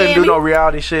that. I couldn't do no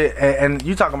reality shit. And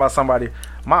you talking about somebody.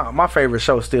 My favorite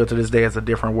show still to this day is A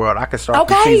Different World. I can start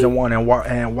from season 1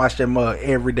 and watch that mug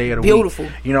every day of the week.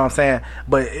 You know what I'm saying?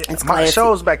 But my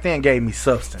shows back then gave me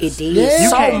substance. It did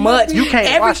so much. You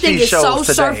can't watch these shows everything is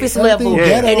so surface level,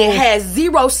 and it has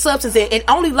zero substance, and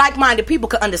only like-minded people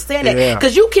can understand that.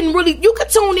 Because you can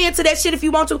tune into that shit if you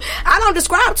want to. I don't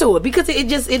describe to it because it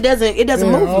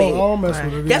doesn't move me.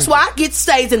 That's why I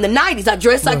stays in the 90s. I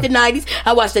dress like the 90s.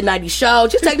 I watch the 90s show.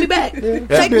 Just take me back.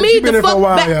 Take me the fuck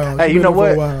back. Hey, you know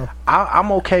what? I'm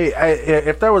okay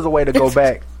if there was a way to go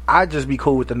back I just be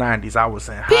cool with the 90s. I was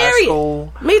in high Period.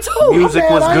 school. Me too. Music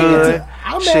was good.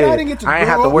 I'm Shit, mad I didn't get to I ain't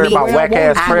have grow to up worry the about way I whack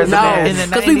ass wanted to. presidents.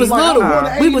 Because we was little.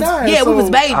 We was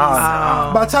babies.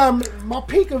 By the time my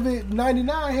peak of it,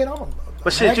 99 hit, I'm a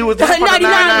But shit, you was there for the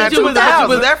 99, 99, You was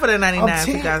 2000. there for the 99, I'm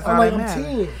 10. 2000. I'm like, I'm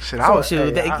 10. Shit, I was,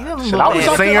 Shoot, hey, you I, know them shit, little I was a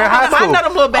bad- senior in high I know school.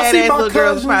 them little I see badass my little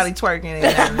girls cousins. probably twerking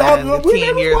at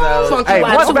 10 years old. Hey,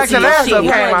 once Back to the Last Up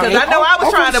came out, Because I know I was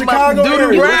I'm trying from to Chicago do the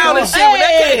area. ground and shit when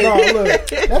that came. No, look,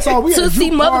 that's all we had. Tootsie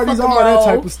Juke parties, motherfucking all that roll.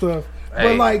 type of stuff. Hey.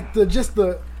 But like the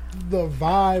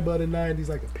vibe of the 90s,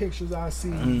 like the pictures I see.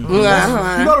 Mm-hmm. You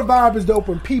know the vibe is dope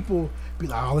when people be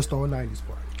like, oh, let's throw a 90s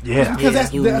party. Yeah. Because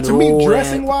that's to me,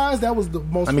 dressing wise, that was the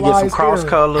most. Let me get some cross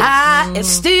colors. I is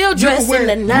still dressed in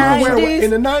the 90s.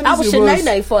 In the 90s, I was it was,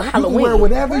 Sinead for Halloween. You could wear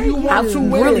whatever you wanted to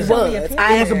wear. Really was.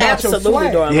 I It was about your absolutely,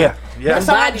 swag. darling. Yeah. That's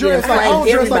how I Body dress. Like, I don't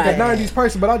inflamed dress like a everybody. 90s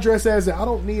person, but I dress as I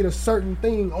don't need a certain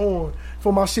thing on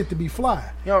for my shit to be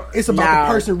fly. Yo, it's about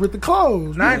the person with the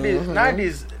clothes.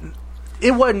 90s,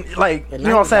 it wasn't like, you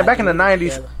know what I'm saying? Back in the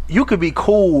 90s, you could be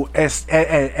cool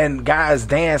and guys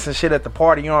dance and shit at the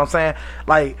party, you know what I'm saying?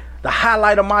 Like, the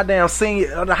highlight of my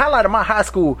the highlight of my high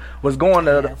school was going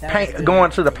to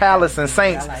the Palace and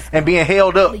Saints and being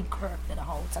held up. You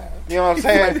know what I'm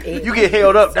saying? You get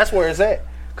held up. That's where it's at.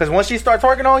 Because once she starts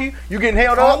twerking on you, you getting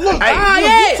held up. Look,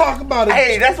 Hey, you talk about it.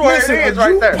 Hey, that's where Listen, it is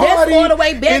right there. Party all the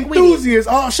way back with it.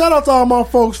 enthusiasts. Shout out to all my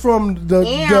folks from the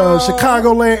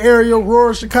Chicagoland area,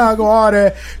 rural Chicago, all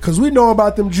that. Because we know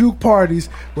about them juke parties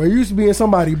where it used to be in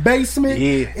somebody's basement.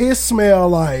 Yeah. It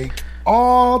smelled like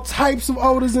all types of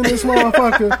odors in this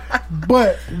motherfucker.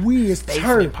 But we is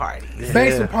Basement parties.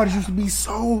 Basement parties used to be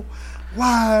so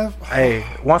live. Hey,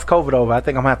 once COVID over, I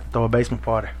think I'm going to have to throw a basement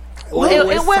party. In what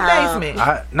basement?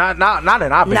 Not in our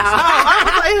basement. I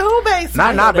was like, who basement?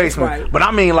 Not in our basement. right. But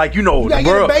I mean, like, you know, You the gotta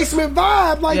get a world. basement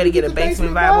vibe. Like You gotta get a the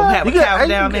basement vibe. We'll have a couch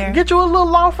down there. Get you a little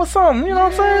loft or something. You know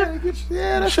what I'm saying?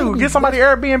 That's Shoot, get somebody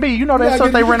Airbnb. You know that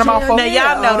stuff they rent them out for. Now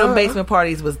y'all know them basement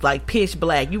parties was like pitch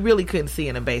black. You really couldn't see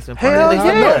in a basement party. Hell At least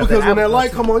yeah. I I know know, because when that I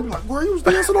light come on, you're like, "Where you was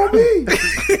dancing on me?"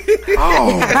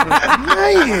 Oh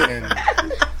man!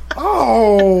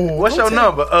 Oh, What's your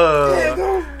number?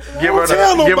 Give her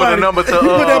the number to you put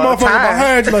that motherfucker time.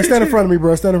 behind you, like stand in front of me,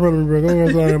 bro. Stand in front of me, bro. Go ahead,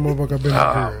 that motherfucker. I've been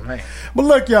up here. Man. But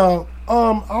look, y'all.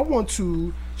 I want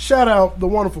to shout out the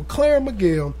wonderful Claire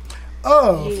McGill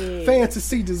of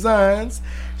Fantasy Designs.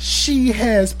 She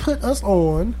has put us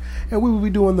on, and we will be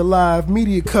doing the live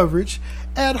media coverage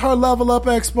at her Level Up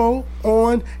Expo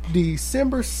on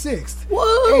December 6th.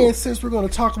 Whoa. And since we're going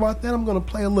to talk about that, I'm going to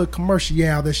play a little commercial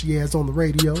that she has on the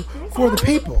radio for the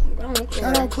people.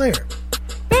 Shout out Claire.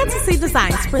 Fantasy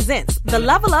Designs presents the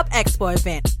Level Up Expo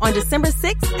event on December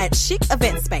 6th at Chic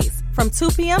Event Space from 2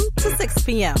 p.m. to 6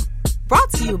 p.m. Brought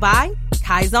to you by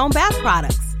Kaizone Bath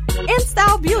Products,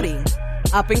 In-Style Beauty,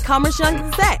 Up-and-Comers Young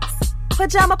Execs,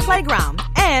 Pajama Playground,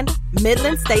 and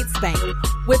Midland States Bank.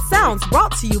 With sounds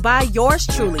brought to you by yours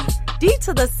truly, D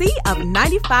to the C of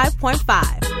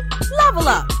 95.5. Level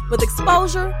up with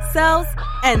exposure, sales,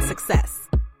 and success.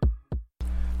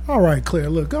 All right, Claire,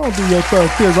 look, go on do your thug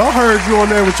thizzle. I heard you on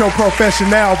there with your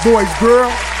professional voice, girl.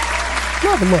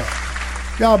 Level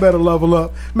up. Y'all better level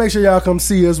up. Make sure y'all come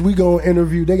see us. We going to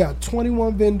interview. They got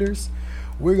 21 vendors.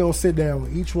 We're going to sit down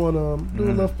with each one of them, do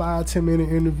a little 5-10 minute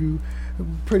interview.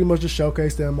 Pretty much just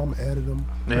showcase them. I'm going to edit them,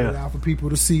 put it out for people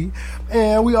to see.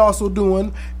 And we also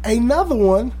doing another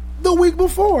one the week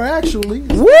before, actually.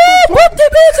 And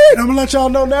I'm going to let y'all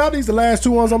know now, these are the last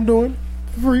 2 ones I'm doing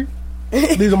for free.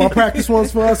 These are my practice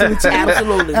ones for us in the team.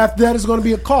 Absolutely. After that, it's going to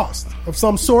be a cost of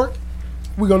some sort.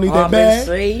 We're going to need that bag.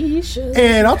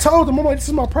 And I told them, I'm like, this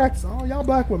is my practice. Oh, y'all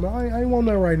black women, I ain't want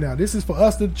that right now. This is for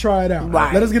us to try it out.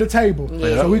 Right. Let us get a table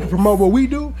so we can promote what we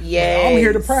do. Yes. I'm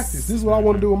here to practice. This is what I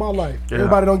want to do in my life. Yeah.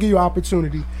 Everybody don't give you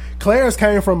opportunity. Claire's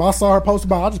came from, I saw her post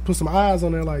about, I just put some eyes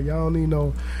on there like, y'all don't need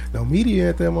no media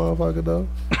at that motherfucker,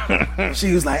 though.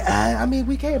 She was like, I mean,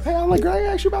 we can't pay. I'm like, girl, I ain't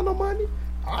asked you about no money.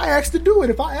 I asked to do it.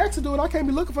 If I asked to do it, I can't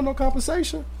be looking for no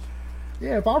compensation.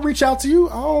 Yeah, if I reach out to you,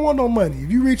 I don't want no money.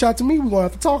 If you reach out to me, we're going to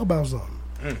have to talk about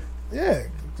something. Yeah,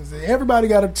 because everybody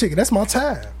got a ticket. That's my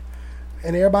time.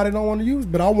 And everybody don't want to use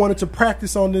it. But I wanted to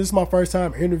practice on this. This is my first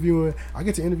time interviewing. I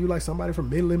get to interview like somebody from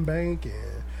Midland Bank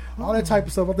and all that type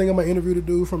of stuff. I think I'm going to interview the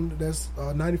dude from that's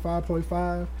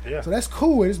 95.5. Yeah. So that's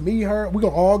cool. It's me, her. We're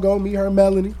going to all go. Me, her,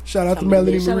 Melanie. Shout out to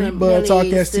Melanie Marie, Bud Talk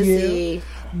STL.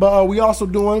 But we also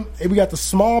doing, we got the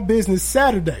Small Business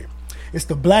Saturday. It's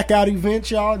the blackout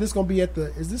event, y'all. This going to be at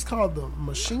is this called the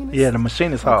Machinist? Yeah, the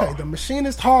Machinist Hall. Okay, the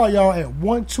Machinist Hall, y'all, at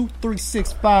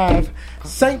 12365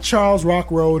 St. Charles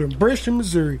Rock Road in Bridgeton,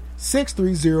 Missouri,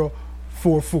 630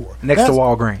 444. Next to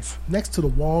Walgreens. Next to the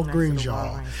Walgreens,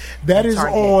 y'all. That is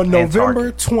on And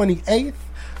November 28th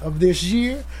of this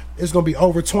year. It's going to be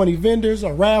over 20 vendors,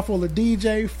 a raffle, a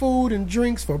DJ, food and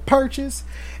drinks for purchase.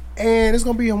 And it's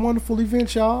going to be a wonderful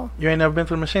event, y'all. You ain't never been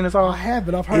to the Machinist Hall? I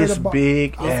haven't. I've heard it's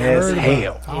big as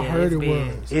hell. I heard it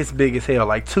was. It's big as hell.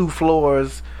 Like 2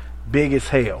 floors, big as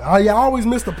hell. Oh, yeah, I always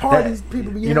miss the parties.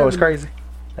 People be You know what's crazy?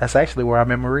 That's actually where I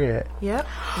met Maria at. Yep,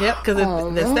 because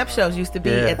the step shows used to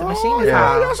be at the Machinist Yeah.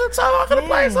 Hall. Y'all should talk to the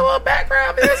place some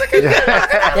background music.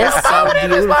 That's so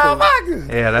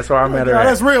beautiful. Yeah, that's where I met her Girl, at.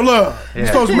 that's real love. You're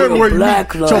Yeah. supposed to remember where you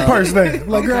Black meet your love. first name.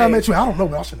 Like, girl, I met you. I don't know,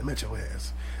 but I shouldn't have met your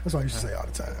ass. That's what I used to say all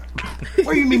the time.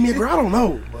 Where you meet me, girl? I don't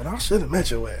know, but I should have met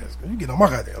your ass. You get on my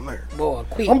goddamn nerve. Boy,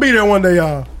 quick. I'm be there one day,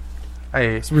 y'all.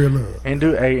 Hey, it's real love. In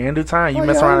due time, you Oh,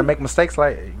 mess yeah. around and make mistakes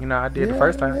like I did the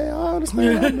first time. Yeah, I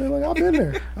understand. I've been there. I've been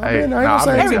there. Hey, I ain't nah, gonna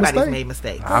say it was a everybody's mistake. made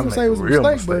mistakes. I'm gonna say it was a real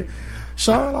mistake, but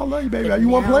Sean, I love you, baby. You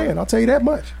weren't playing. I'll tell you that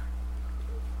much.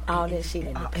 All that shit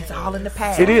in the past. It's all in the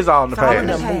past. It is all in the It's all past. in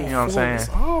the past. You know what I'm saying?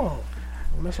 Oh,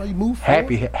 that's why you move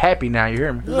forward. Happy now. You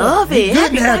hear me? Love You it. good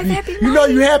and Happy life, happy. happy You know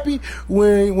life. you happy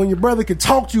when your brother can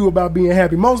talk to you about being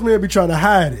happy. Most men be trying to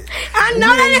hide it. I know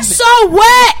that is so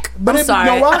whack. But I'm it, sorry.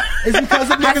 you know why? It's because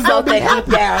the niggas don't be they deep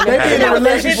down. They be in a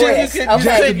relationship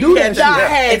just to do that shit. I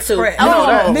had to. You know,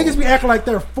 Oh. niggas be acting like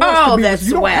they're forced Oh, to be with that's you.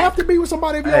 You don't whack. have to be with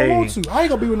somebody if you Hey. don't want to. I ain't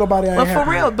gonna be with nobody I ain't But for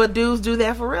happy real, with. but dudes do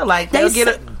that for real. Like They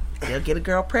they'll get a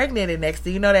girl pregnant, and next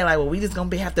thing you know, they're like, "Well, we just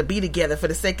gonna have to be together for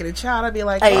the sake of the child." I'd be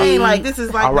like, Hey. "Hey, like this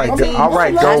is like All right, 19."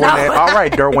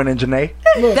 Derwin and Janae.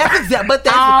 That's exactly. But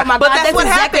that's Oh, my but God, that's that's what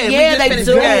exactly- happened. yeah, We just they finished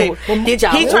do. the game. Did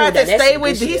y'all- He tried ooh, to that's stay some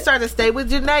with. good He shit. started to stay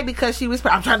with Janae because she was.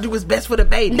 I'm trying to do what's best for the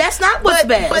baby. That's not what's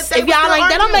best. But they If y'all were ain't,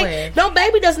 that don't still make arguing. no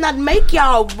baby does not make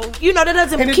y'all. You know that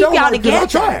doesn't And it keep don't y'all work, 'cause I together.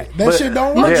 tried. That shit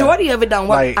don't work. Majority of it don't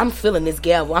work. Like- I'm feeling this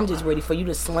gavel. I'm just ready for you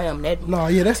to slam that. No,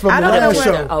 yeah, that's from I the don't know last what.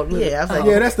 show. Oh, Yeah, I was like,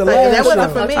 Yeah, that's the but last that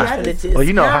wasn't show. for me. I just, Well,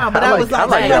 you know, nah, but I was like, I I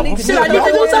like need to Should I do need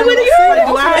to do something with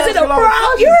you? Like, Is it a do I-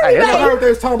 frog? You heard Hey, me, that's I baby? heard they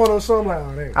was talking about on some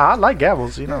loud. I like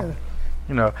gavels, you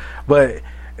know, but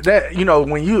that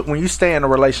when you stay in a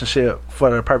relationship for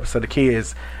the purpose of the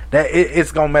kids, that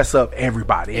it's gonna mess up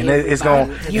everybody, and it's not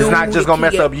just gonna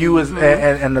mess up you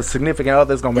and the significant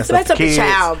other. It's gonna mess up the kids.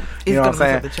 You know what I'm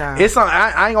saying? It's something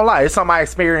I ain't gonna lie. It's something I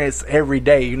experience every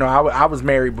day. You know, I was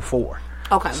married before.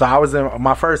 Okay. So I was in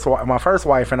my first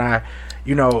wife and I.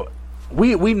 You know,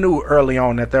 we knew early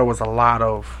on that there was a lot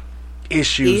of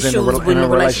issues in the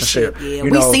relationship. Yeah, you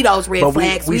we know, see those red but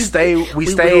flags. We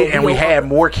stayed and we had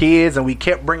more kids and we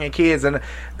kept bringing kids and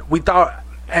we thought.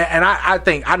 And I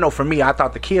think I know for me, I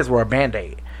thought the kids were a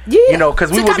Band-Aid. Yeah, you know,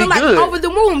 because we to would be kinda like good over the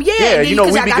room. Yeah, yeah, you know,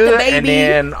 we'd I be got good, the baby. and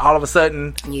then all of a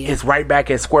sudden, it's right back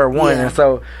at square one. Yeah. And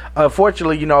so,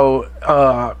 unfortunately, you know,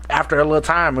 after a little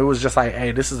time, it was just like,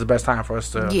 hey, this is the best time for us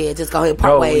to just go ahead and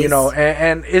part ways. You know,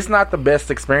 and it's not the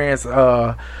best experience.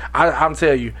 I'm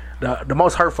telling you, the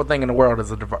most hurtful thing in the world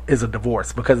is a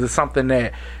divorce because it's something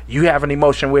that you have an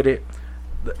emotion with it.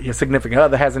 Your significant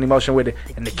other has an emotion with it,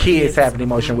 and the kids have an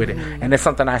emotion with it, and it's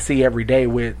something I see every day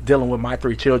with dealing with my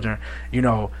 3 children. You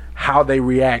know how they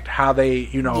react, how they,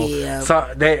 you know,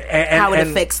 how it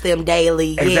affects them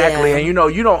daily. Exactly, Yeah. and you know,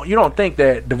 you don't think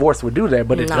that divorce would do that,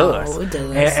 but it does. It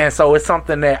does. And so it's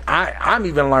something that I'm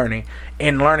even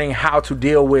learning how to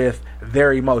deal with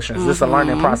their emotions. This is a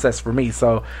learning process for me.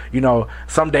 So you know,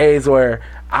 some days where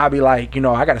I'll be like, you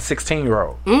know, I got a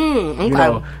 16-year-old. Okay. You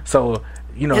know, so.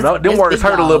 You know, them words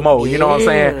hurt a little more. You know what I'm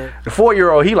saying? The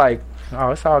 4-year-old, he like,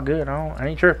 oh, it's all good. I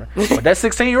ain't tripping. But that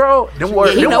 16-year-old, them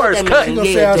words cut. You know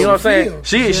what I'm saying?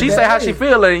 She say how she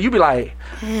feel, and you be like,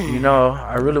 you know,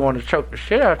 I really want to choke the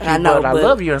shit out of you, but I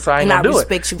love you, and so I ain't gonna do it. And I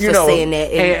respect you for know, saying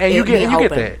that. And you get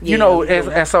that. You know,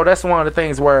 and so that's one of the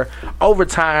things where over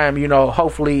time, you know,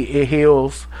 hopefully it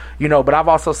heals. You know, but I've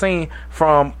also seen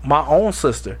from my own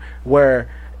sister where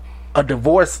a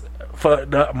divorce. For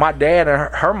my dad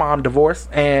and her mom divorced,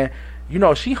 and you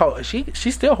know she's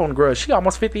still holding a grudge. She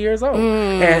almost 50 years old,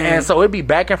 and so it'd be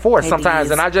back and forth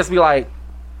sometimes, and I just be like,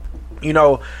 you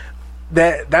know,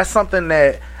 that's something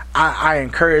that I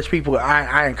encourage people.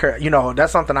 I encourage, you know,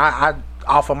 that's something I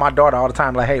offer my daughter all the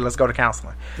time. Like, hey, let's go to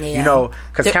counseling. Yeah. You know,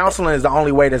 because counseling is the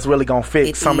only way that's really gonna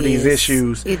fix some of these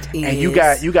issues. And you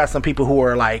got some people who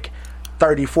are like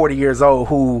 30, 40 years old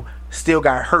who still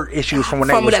got hurt issues from when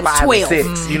they was 5 and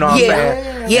 6. You know what I'm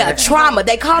saying? Yeah, trauma.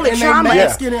 They call it trauma.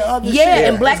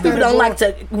 And black people don't like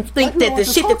to think that the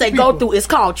shit that they go through is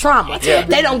called trauma. Yeah.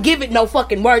 They don't give it no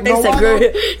fucking word. They say, girl,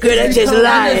 that's just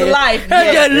life.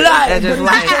 That's just life. That's just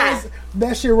life.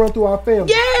 that shit run through our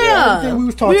family. Yeah. Everything we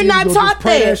was taught We're not taught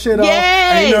that. Shit off.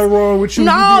 Yes. Ain't nothing wrong with you.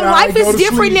 No, You be all life right, go is to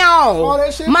different sleep. All now.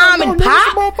 that shit. Mom Like, and no,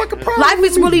 pop. niggas motherfucking problem Life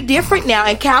with is me. really different now,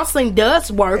 and counseling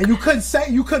does work. And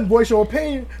you couldn't voice your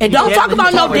opinion. And don't talk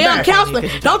about no damn counseling.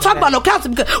 Don't talk about no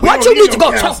counseling because what you need to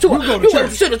go talk to her. You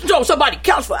should have told somebody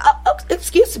counsel.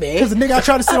 Excuse me. Because the nigga I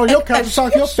tried to sit on your couch and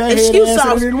talk to your fat head Excuse ass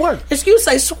and it didn't work. Excuse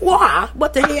say swah.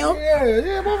 What the hell?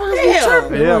 Yeah,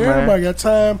 motherfuckers. Yeah, man. Everybody got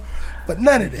time. But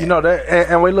none of that. You know that,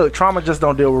 and we look. Trauma just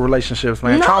don't deal with relationships,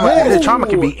 man. No. Trauma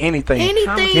can be anything.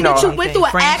 Anything that you went through,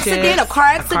 an accident, a car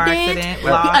accident,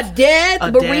 a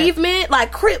death, bereavement,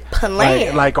 like crip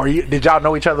plan. Like, are you? Did y'all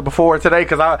know each other before today?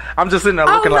 Because I'm just sitting there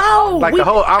looking like the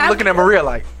whole. I'm looking at Maria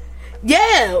like.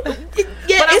 Yeah, But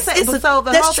so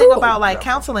the whole thing about like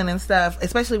counseling and stuff,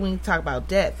 especially when you talk about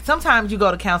death, sometimes you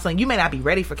go to counseling, you may not be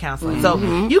ready for counseling. So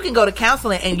you can go to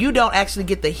counseling and you don't actually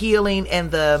get the healing and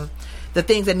the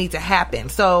things that need to happen.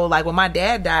 So like when my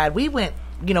dad died, we went,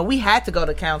 we had to go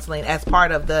to counseling as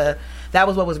part of that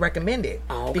was what was recommended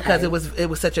because it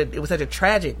was such a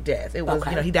tragic death. It was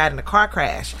he died in a car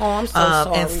crash. Oh, I'm so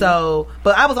sorry. And so,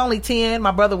 but I was only 10.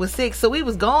 My brother was 6, so we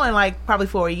was going like probably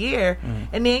for a year.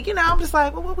 And then I'm just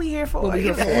like, well, what we here for? And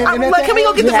Can we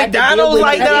go get the McDonald's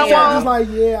like that? I was like,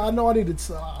 yeah, I know I need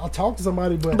to. I'll talk to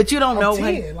somebody, but you don't know.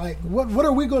 10. Like, what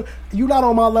are we going? You not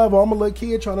on my level. I'm a little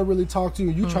kid trying to really talk to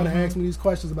you. You trying to ask me these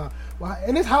questions about why?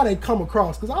 And it's how they come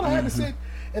across because I don't have to sit.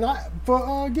 And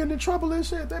for getting in trouble and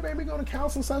shit, they made me go to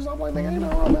counseling sessions. I'm like, nigga,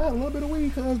 I'm having a little bit of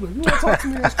weed, cuz, but you want to talk to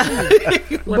me, that's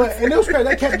cool. And it was crazy.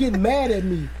 They kept getting mad at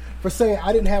me for saying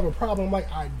I didn't have a problem. I'm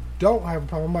like, I don't have a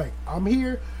problem. I'm like, I'm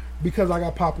here because I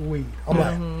got popping weed. I'm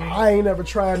like, I ain't never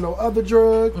tried no other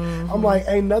drug. I'm like,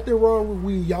 ain't nothing wrong with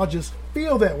weed. Y'all just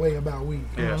feel that way about weed.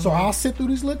 Yeah. So I'll sit through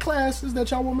these little classes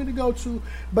that y'all want me to go to,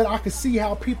 but I can see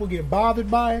how people get bothered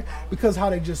by it because how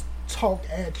they just talk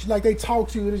at you, like they talk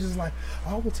to you, and it's just like,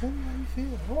 oh, well, tell me how you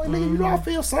feel. I'm like, nigga, you know I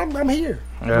feel something. I'm here.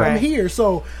 Yeah. I'm here.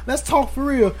 So let's talk for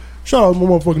real. Shout out to my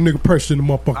motherfucking nigga Precious in the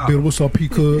motherfucking building. What's up, P.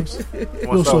 Cuz?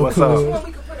 What's up, cuz? Well,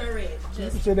 we could put her in.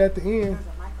 Just sit at the end.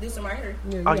 This one right here.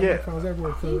 Yeah, oh yeah. Phones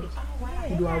everywhere, cuz.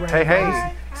 You do all right.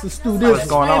 Hey. It's the studio. What's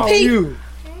going on? You.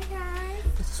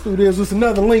 It's the studio. It's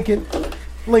another Lincoln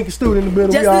student in the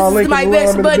building. Just we all this is Lincoln my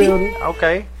best buddy.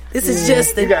 Okay. This is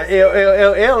just you got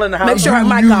LLL in the house. Make sure her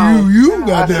mic on. You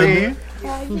got that. Yeah.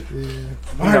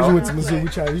 I heard you went to Missouri. You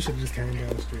should have just came down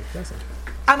the street. That's okay.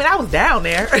 I mean, I was down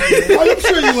there. I'm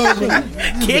sure you was.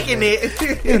 Kicking it.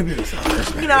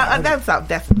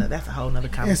 That's a whole nother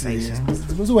conversation.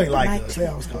 Missouri ain't like us. They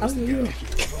always call us the ghetto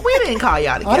kids. We didn't call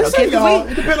y'all the I ghetto didn't say kids. y'all.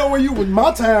 It depends on where you was.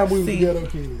 My time, we was the ghetto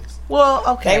kids. Well,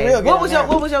 okay. What was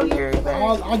your year?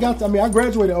 I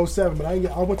graduated in 07, but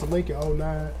I went to Lincoln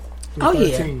 09 through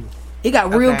 13. Yeah. It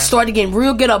got started getting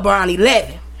real good up around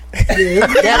 11. Yeah.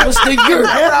 That was the year.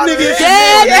 That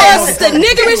was the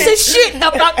niggerish shit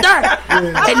up out there.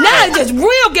 Yeah. And now it's just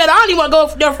real good. I don't even want to go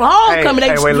there for homecoming.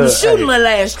 They was shooting the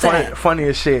last time. Funny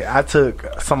as shit. I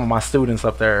took some of my students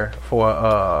up there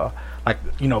for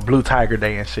Blue Tiger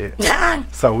Day and shit.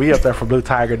 So we up there for Blue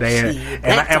Tiger Day,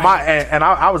 and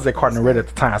I was at Cardinal Red at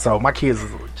the time. So my kids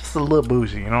was just a little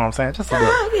bougie. You know what I'm saying? Just a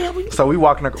little. So we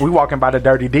walking by the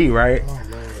Dirty D, right? Oh,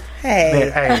 Lord.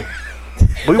 Hey.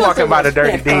 We walking by the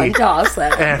Dirty D, and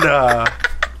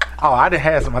I didn't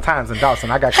have my times in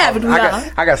Dawson. I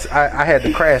had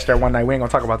to crash there one night. We ain't gonna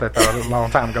talk about that though. It was a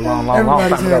long time ago. Long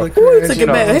time ago. Who took it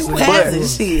back? Who has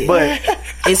this shit? But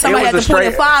and somebody had to put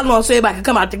a file on so everybody could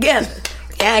come out together.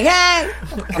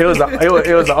 It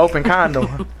was an open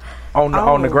condom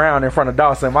on the ground in front of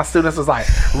Dawson. My students was like,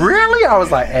 "Really?" I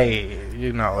was like, "Hey,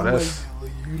 that's."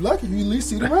 You lucky you at least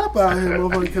see the rap out here,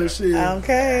 motherfucker, because shit.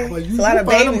 Okay. Like, a lot of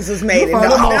babies was made in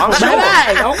Dawson. I'm sure. A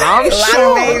lot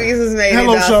of babies was made in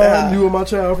Dawson. Hello, Sean. You and my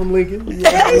child from Lincoln. You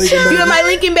and my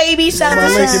Lincoln baby. Shout out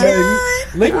to Lincoln baby.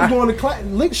 Lincoln was going to class.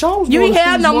 Sean was you going ain't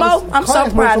have no more? I'm so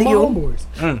proud of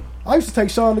you. I used to take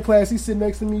Sean to class. He's sitting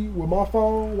next to me with my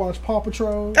phone, watch Paw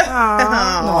Patrol.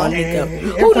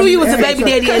 Who knew you was a baby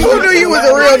daddy? Who knew you was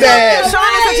a real dad? Sean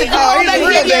is such a good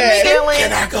baby daddy.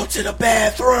 Can I go to the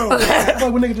bathroom? Like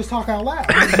when niggas just talk out loud.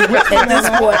 At this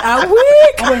point, I'm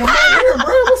weak. I'm right here,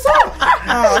 bro. What's up?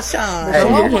 Oh,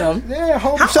 Sean. Yeah,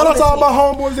 shout out to all my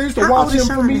homeboys. They used to watch him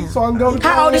for me so I can go to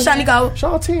class. How old is Shawnee go?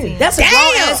 Sean 10. That's a grown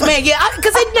ass man. Yeah,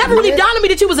 because it never really dawned on me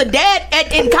that you was a dad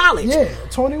in college. Yeah,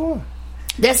 21.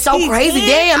 That's so crazy.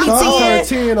 Damn, he's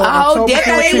 10 on October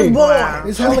 14th.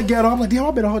 It's hella ghetto. I'm like, damn,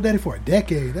 I've been a whole daddy for a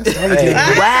decade. That's hella ghetto.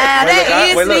 Wow, that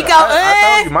is Nico.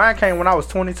 I told you, mine came when I was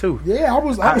 22. Yeah, I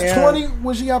was 20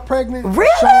 when she got pregnant. Really?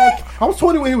 I was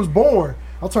 20 when he was born.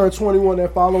 I'll turn 21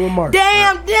 that following March.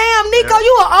 Damn, Nico,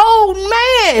 you an old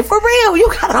man. For real. You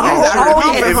got an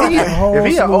old man. If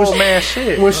he an old man,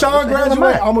 shit. When Sean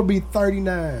graduates, I'm going to be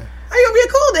 39. Are you gonna be a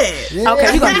cool dad? Yeah.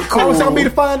 Okay, you gonna be cool. I was going to be to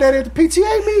find that at the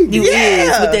PTA meeting. You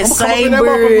is with that same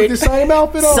bird, with the same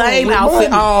outfit on, same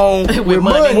outfit on, with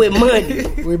money.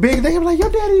 With big, they be like, your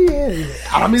daddy,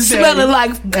 I'm his smelling daddy.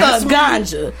 like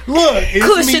ganja. Look,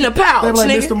 Kush in the pouch. They be like,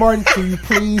 nigga. Mr. Martin, can you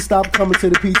please stop coming to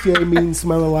the PTA meeting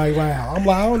smelling like wow? I'm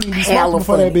like, I don't need to be smoking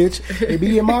for that bitch. It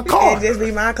be in my car. It just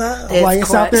be my car. I'm like,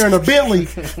 it's out there in a Bentley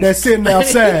that's sitting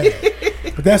outside.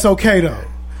 But that's okay though.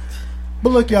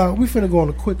 But look, y'all, we finna go on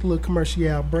a quick little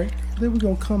commercial break. Then we're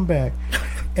gonna come back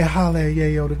and holler at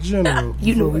Yayo the General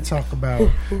before we talk about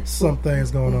some things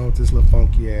going on with this little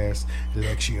funky ass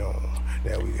election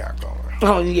that we got going.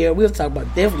 Oh yeah, we'll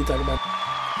definitely talk about.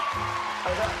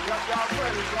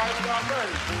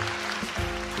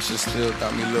 It just still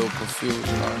got me a little confused,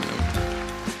 you know what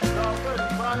I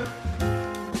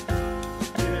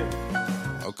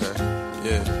mean? Okay,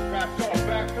 yeah.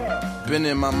 Been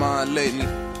in my mind lately.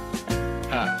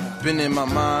 Been in my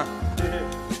mind.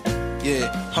 Yeah,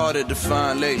 harder to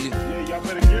find lately. Yeah, y'all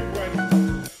better get ready.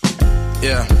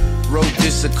 Yeah. Wrote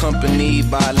this accompanied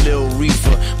by a Lil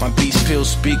Reefer, my Beast Pill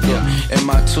speaker, and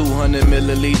my 200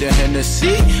 milliliter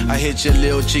Hennessy. I hit your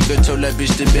Lil Chica, told that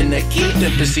bitch to bend the key,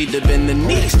 then proceed to bend the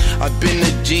knees. I've been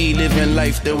a G, living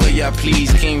life the way I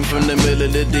please. Came from the middle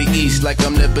of the east, like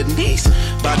I'm Lebanese.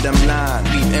 Bottom line,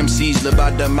 leave MCs live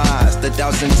by demise.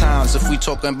 1,000 times if we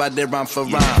talking about their rhyme for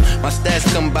rhyme. My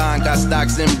stats combined, got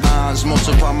stocks and bonds.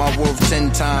 Multiply my worth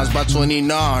 10 times by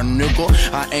 29, nigga.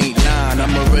 I ain't lying,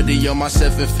 I'm already on my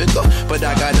 7-figure. But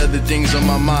I got other things on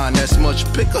my mind that's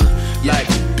much bigger. Like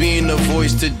being a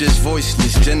voice to this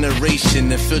voiceless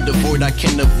generation. And fill the void, I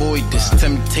can avoid this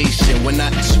temptation. When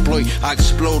I exploit, I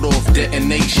explode off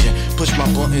detonation. Push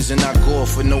my buttons and I go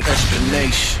off with no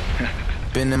explanation.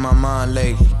 Been in my mind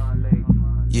lately.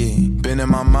 Yeah, been in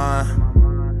my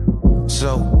mind.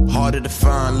 So harder to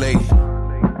find lately.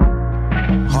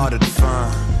 Harder to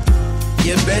find.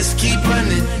 You best keep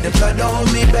running. They try to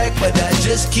hold me back, but I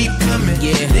just keep coming.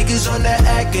 Yeah. Niggas on that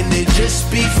act and they just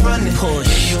be running.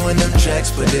 Push. You in them tracks,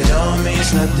 but it all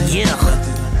means nothing. Yeah.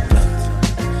 Nothing.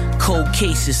 Cold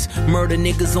cases, murder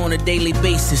niggas on a daily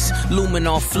basis.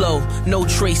 Luminol flow, no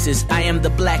traces. I am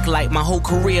the black light, my whole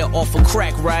career off of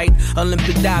crack, right?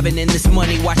 Olympic diving in this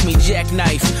money, watch me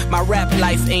jackknife. My rap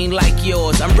life ain't like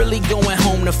yours. I'm really going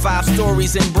home to 5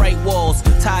 stories and bright walls.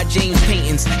 Todd James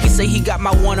paintings, he say he got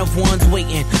my one of ones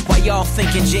waiting. While y'all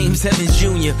thinking James Evans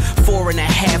Jr.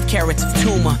 4.5 carats of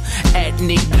tumor. At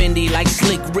Nick Bendy like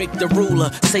Slick Rick the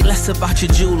ruler. Say less about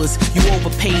your jewelers, you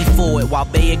overpaid for it. While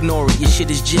they ignore it, your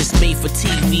shit is just made for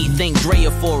TV, thank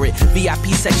Drea for it. VIP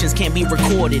sections can't be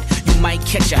recorded. You might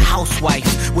catch a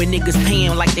housewife where niggas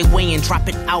paying like they weighing, drop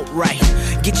it outright.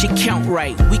 Get your count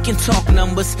right, we can talk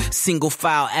numbers. Single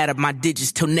file out of my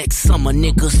digits till next summer,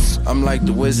 niggas. I'm like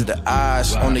the Wizard of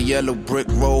Oz on the yellow brick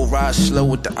road, ride slow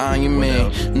with the Iron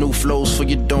Man. New flows for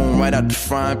your dome, right out the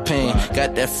frying pan.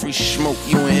 Got that free smoke,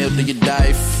 you inhale to your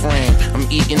diaphragm. I'm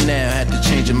eating now, had to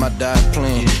change my diet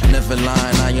plan. Never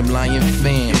lying, I am lying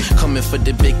fan. Coming for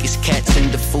the biggest cats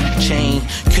in the food chain.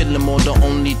 Kill them all, the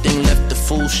only thing left the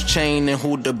food's chain. And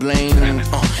who to blame?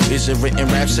 Is it written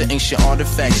raps or ancient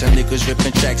artifacts? And niggas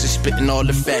ripping tracks and spitting all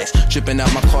the facts. Tripping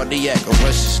out my cardiac,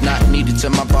 arrest is not needed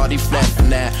till my body flat for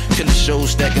now. Killer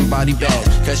shows stacking body bags.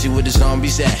 Catch you where the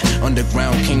zombies at.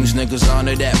 Underground kings, niggas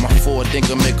honor that. My forward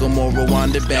thinker make them all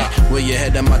rewind it back. Way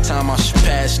ahead of my time, I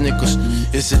surpass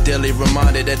niggas. It's a daily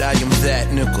reminder that I am that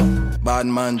nigga. Bad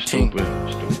man think.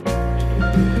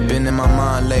 Been in my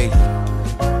mind lately.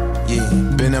 Yeah,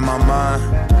 been in my mind.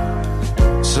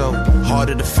 So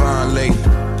harder to find lately.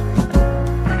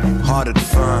 Harder to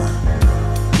find.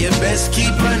 You best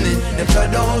keep running. They try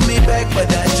to hold me back, but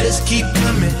I just keep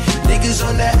coming. Niggas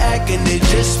on that act and they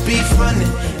just be running.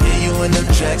 Yeah, you in them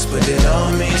tracks, but it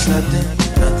all means nothing.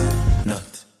 Nothing, nothing.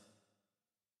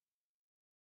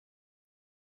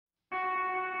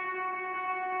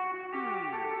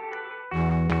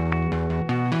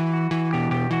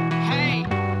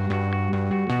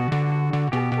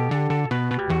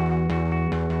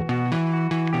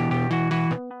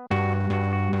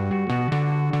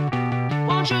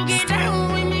 You down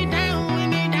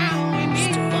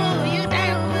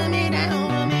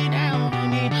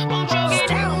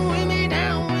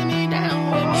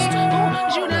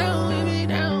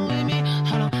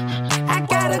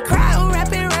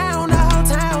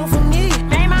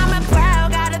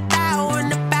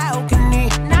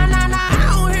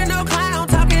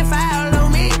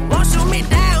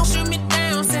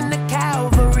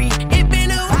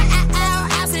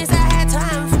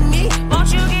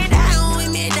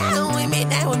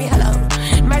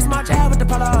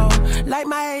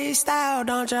my style,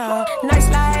 don't ya? Nights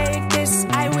like this,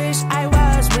 I wish I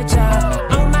was with ya.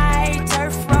 On my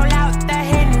turf, roll out the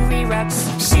Henry Rux.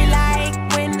 She like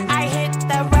when I hit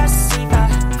the receiver.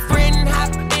 Friend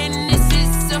hop in, this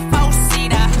is a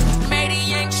four-seater.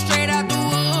 Maniac straight out the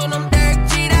wood, I'm Derek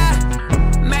Jeter.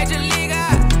 Major leaguer,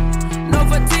 no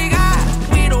fatigue.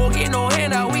 We don't get no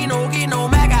hander, we don't get no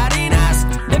Macarinas.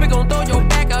 Never gon' throw your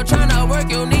back out, tryna work,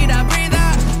 you need a breather.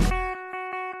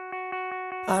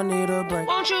 I need a break.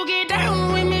 Won't you get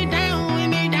down with me, down with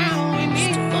me, down with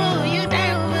me? Oh, you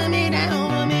down with me, down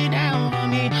with me, down with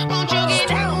me. Won't you get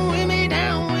down with me,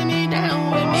 down with me,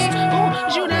 down with me?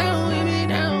 Oh, you down with me,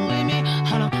 down with me?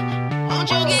 Hold on. Won't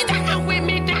you get down with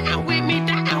me, down with me,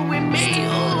 down with me?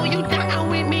 Oh, you down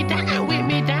with me, down with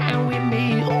me, down with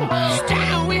me? Oh,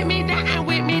 down with me, down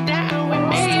with me, down with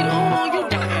me? Oh, you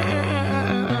down.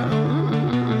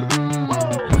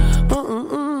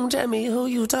 Tell me who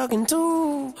you talking to.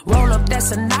 Roll up that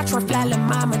Sinatra, fly la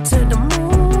mama to the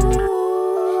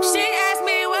moon. She asked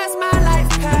me what's my life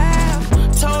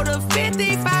path. Told her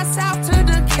 55 south to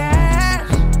the cash.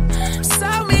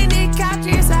 So many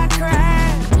couches I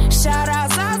crashed. Shout out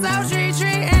Zazo, Street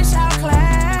Tree, and shout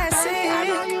classy. I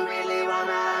know you really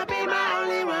wanna be my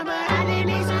only one, but I didn't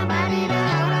need somebody to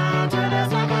hold on to the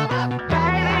sucker up, baby.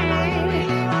 I know you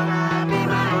really wanna be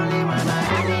my only one, but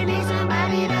I didn't need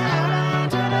somebody to hold on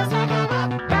to the sucker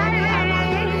up, baby.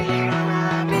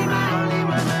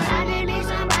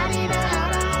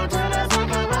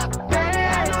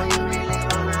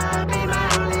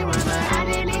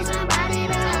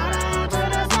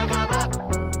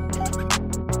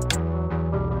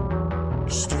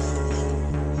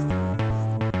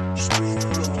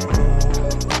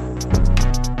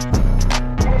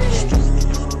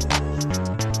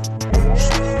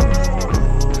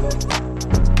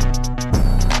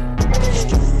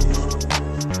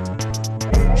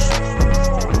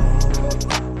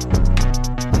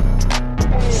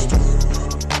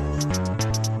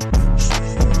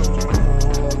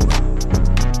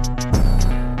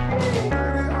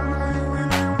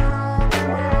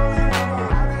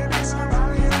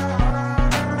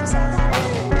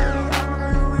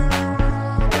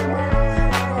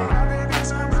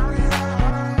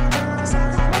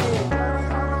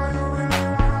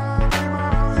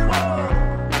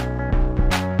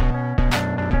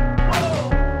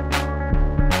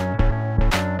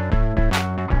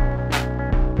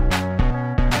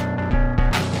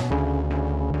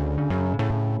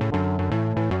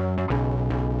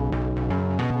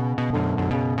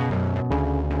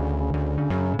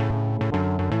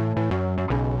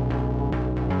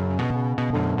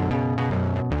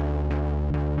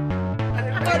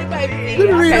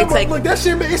 Look, that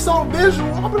shit, it's so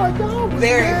visual. I'm like, oh,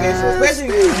 very visual, especially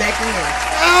back then.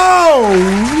 Oh,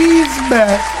 he's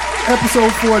back.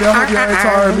 Episode 40. I hope y'all ain't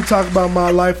tired of me talking about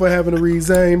my life for having to read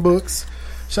Zane books.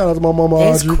 Shout out to my mama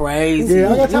That's Audrey. crazy.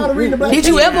 Yeah, I got tired of reading the Black Did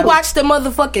you ever watch the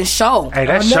motherfucking show? Hey,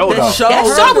 that show though. That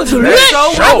show was lit.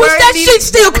 I wish that shit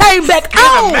still came back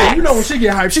on. You know when she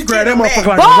get hyped, she grab that motherfucker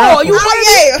like Boy, a you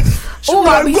rapper. oh,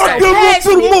 I be so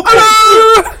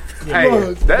passionate. Hey,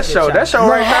 that show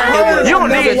right there. You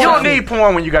don't need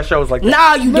porn when you got shows like that.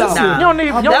 No, you don't. You don't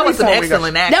need. That was some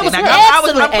excellent acting. That was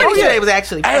excellent. I'm pretty sure it was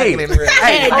actually fucking in real.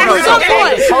 Hey, I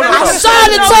saw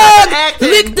the tongue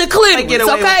lick the clitoris.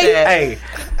 Okay. Hey.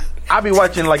 I be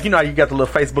watching, like, you know how you got the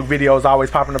little Facebook videos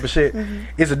always popping up and shit. Mm-hmm.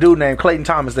 It's a dude named Clayton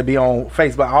Thomas that be on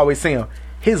Facebook. I always see him.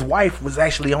 His wife was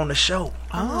actually on the show.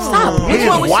 Oh.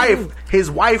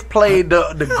 His wife played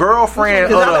the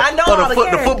girlfriend of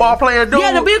the football player dude.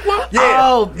 Yeah, the big one. Yeah,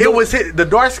 oh, it was the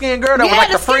dark skinned girl that was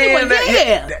like the friend.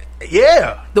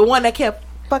 Yeah, the one that kept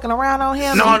fucking around on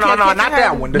him. No, not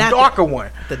that one. The darker one.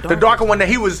 The darker one that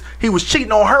he was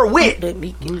cheating on her with.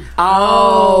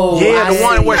 Oh, yeah, the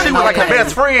one where she was like her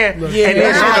best friend, and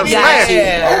then she was smashing.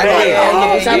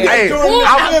 Hey,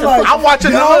 I'm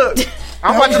watching the look.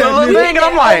 I'm watching the little thing and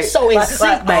I'm like, so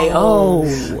excited. Oh,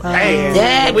 man,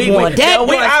 I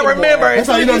remember. That's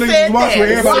how you know niggas watch where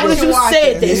everybody. Why would you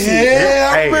say that shit?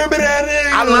 Yeah, I remember that.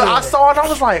 I saw it and I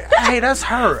was like, hey, that's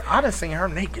her. I done seen her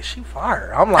naked. She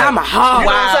fire. I'm like, I'm a hard. You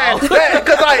know what I'm saying?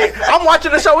 Because like I'm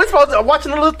watching the show. I'm watching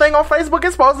the little thing on Facebook.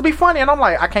 It's supposed to be funny, and I'm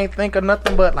like, I can't think of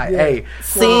nothing but like, hey,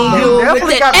 see you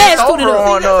with that ass to the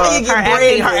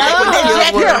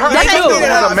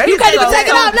you can't even take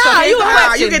it out now.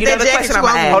 You get that jacket.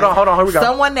 Hold on, here we go.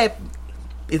 Someone that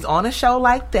is on a show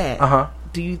like that,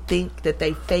 do you think that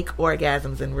they fake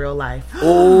orgasms in real life?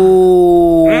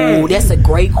 Oh, that's a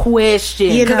great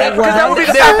question. Yeah, that would be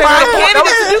the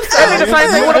same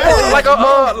thing with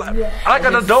like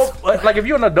an adult. Like if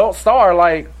you're an adult star,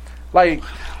 like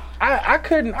I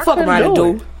couldn't. Fuck around and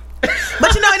do.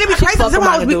 But they be crazy. Them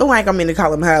hoes be, I ain't gonna mean to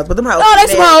call them hoes, but them hoes. Oh,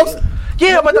 they hoes.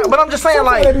 Yeah, but I'm just saying,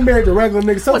 like, they be married to regular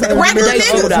niggas. Sometimes regular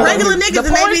niggas, the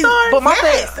porn stars. But my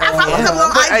thing, I follow a couple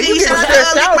on IG. you get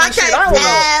stressed out and shit. I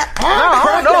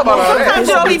don't know about all that. Sometimes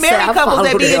you don't be married couples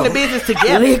that be in the business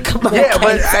together. Yeah,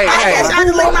 but hey,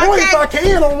 if I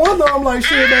can on one though, I'm like,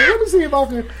 shit, man. Let me see if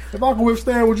I can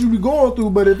withstand what you be going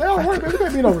through. But if that don't work, man, there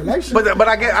may be no relationship. But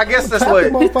I guess that's what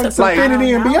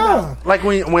infinity and beyond. Like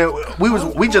when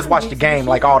we just watched the game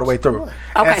like all the way through.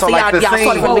 Okay, so y'all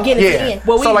started from the beginning to the end.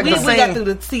 Well, we got through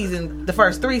the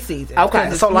first 3 seasons.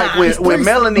 Okay, so like with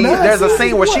Melanie, there's a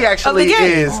scene where she actually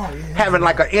is having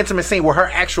like an intimate scene with her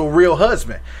actual real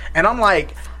husband, and I'm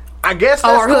like, I guess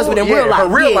that's her husband in real life. Her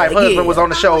real life husband was on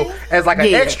the show as like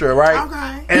an extra, right?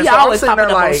 Okay. And he so always I'm sitting there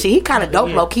popping up on like, shit. He kind of dope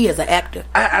low key as an actor.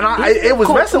 It was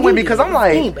messing with me because I'm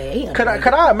like, could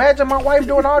I imagine my wife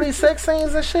doing all these sex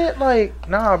scenes and shit? Like,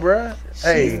 nah, bruh.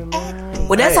 Hey,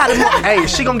 well, that's how the hey,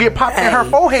 she gonna get popped in her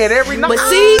forehead every night. But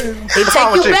see, it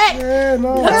take you back.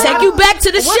 It take you back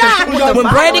to the shot when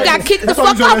Brandon got kicked the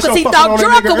fuck off because he thought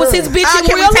Drucker was his bitch in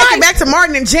real life. Back to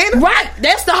Martin and Jenna. Right,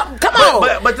 that's the come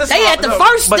on. But they had the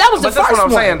first. That was the first one. That's what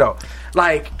I'm saying though.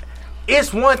 Like,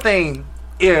 it's one thing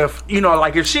if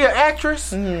like if she an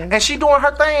actress and she doing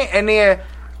her thing, and then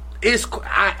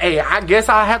I guess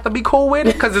I have to be cool with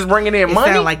it because it's bringing in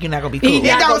money. Sound like you're not gonna be cool. It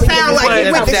don't sound like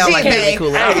you with the shit,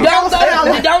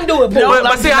 man. Don't do it.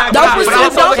 But see, I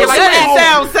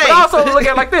also look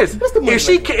at it like this: if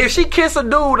she kiss a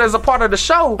dude as a part of the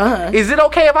show, is it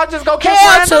okay if I just go kiss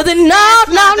her? To the no.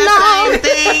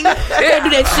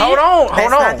 Hold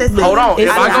on.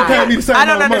 I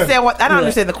don't understand I don't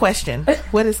understand the question.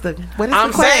 What is the question?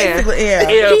 I'm saying,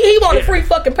 he want a free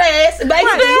fucking pass, baby.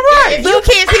 Right. If you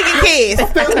kiss, he can kiss.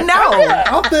 No,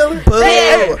 I'm feeling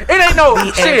it ain't no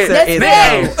shit.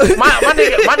 My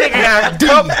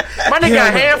nigga got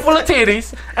a handful of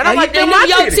titties, and I'm like, them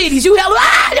your titties. You hella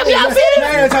them your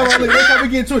titties. That's how we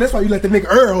get into it. That's why you let the nigga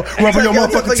Earl rub on your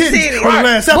motherfucking titties on the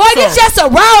last episode. Boy, this just a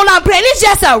roll I'm playing. This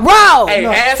just a roll. Hey,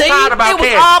 ask Todd about Candy.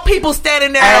 It was all people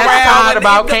standing there around. Todd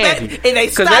about Candy, and they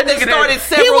started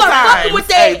several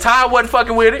times. Hey, Todd wasn't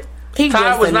fucking with it.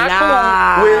 Todd was not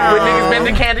cool with niggas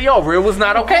bending Candy over. It was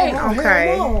not okay.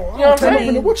 Okay. You know what I'm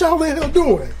saying? What y'all in here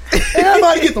doing?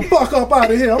 Everybody get the fuck up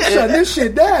out of here. I'm shutting this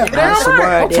shit down.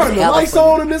 I'm turning the lights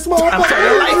on in this motherfucker. I'm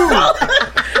turning the lights on.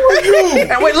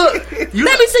 And wait, look.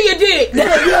 Let me see your dick.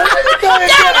 That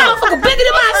motherfucker bigger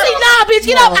than mine. See, nah, bitch,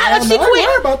 get up. She quit. Don't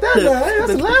worry about that, man.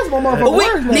 That's the last one,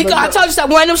 motherfucker. Nico, I told you stop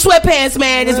wearing them sweatpants,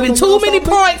 man. There's been too many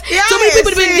points. Too many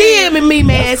people have been DMing me,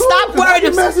 man. Stop wearing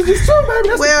them messages too,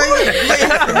 baby.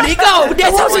 Nico,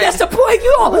 that's the point.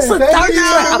 You always a third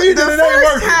time. The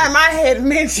first time I had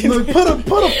mentioned put a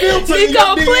filter in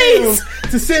your DMs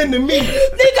to send to me.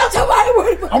 Nico,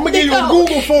 I'm gonna give you a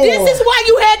Google form. This is why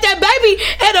you had that baby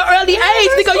at an early age.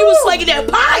 Nico, you was slinging that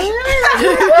pipe.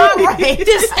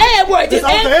 Just Edward. Just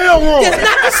knock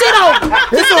the shit over.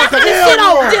 Just knock the shit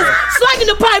over. Just slinging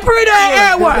the pipe pretty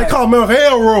Edward. They call me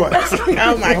Elroy.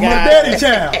 Oh my God. I'm my daddy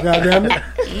child. Goddamn it.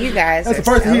 You guys. That's the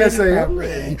first thing he'll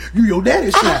say. You your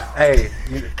daddy's child. Hey.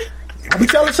 I be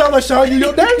telling Sean, you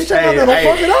your daddy's child. Don't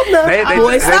fuck it up now.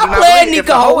 Boy, stop playing,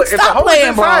 Nico. Stop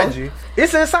playing, bro.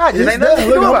 It's inside you. Ain't nothing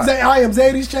to do about it. I am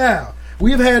Zadie's child.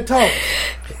 We've had talks.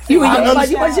 What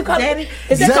you call it?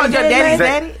 Is that called your daddy's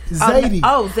daddy? Zadie.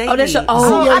 Oh, Zadie. Oh, that's your. I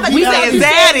thought you said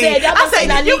Zaddy. I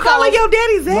said you calling your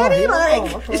daddy Zaddy?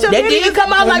 Like, it's your daddy. That didn't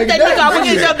come out like that, Nico. I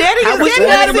wish your daddy. I wish you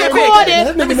had it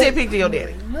recorded. Let me see a picture of your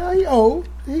daddy. No, he old.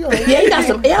 Yeah, he got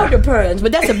some elder perms,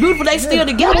 but that's a beautiful. They still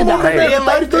together though. Hey,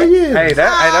 33 years. Hey,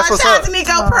 that's what's up. Shout out to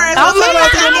Nico Perns.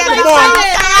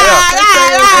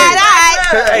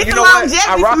 Hey, you know what?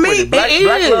 I rock with it. Black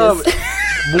love.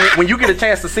 When you get a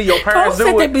chance to see your parents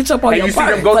do it, and you see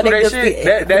them go through that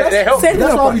shit, that helps.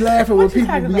 That's why we laughing when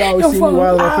people we always see me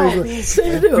while on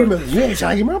Facebook. You ain't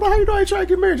trying to get married. How you know I ain't trying to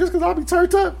get married? Just because I'll be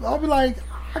turned up, I'll be like,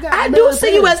 I do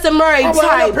see you as the married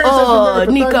type,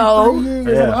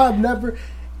 Nico. I've never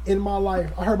in my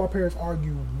life, I heard my parents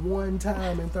argue one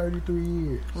time in 33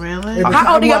 years. Really?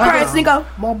 How old are your parents, Nico?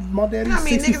 My daddy's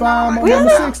 65, my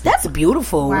mama's 60. That's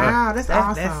beautiful. Wow, that's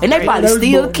awesome. And they probably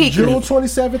still kicking June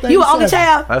 27th. You an only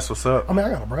child? That's what's up. I mean, I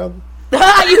got a brother. Fuck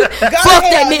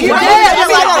that nigga.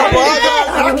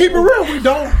 I keep it real.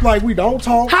 We don't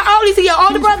talk. How old is he? Your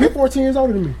older brother? He's 14 years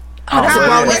older than me. Oh, that's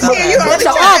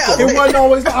your uncle. It wasn't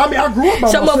always. I mean, I grew up by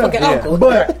myself. Uncle.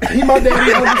 But he my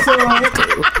daddy's older son.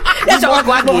 That's your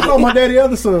uncle. I get No, it. my daddy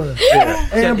other son.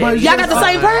 And but Y'all got the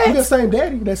same We got parents? the same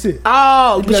daddy. That's it.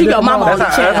 Oh, but you your mama only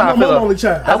That's child. how I My feel. only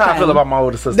child. That's how I Okay. feel about my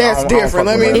older sister. That's I don't different. fuck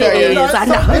Let me with tell her. you. It is, I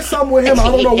know. It's something with him. I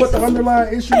don't know what the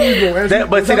underlying issue is.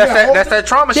 But see, that's that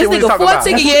trauma This shit we nigga was talking about.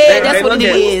 14, yeah, that's what look it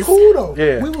at- is. Cool though.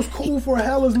 Yeah. We was cool for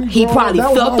hell as me. He growing up. probably That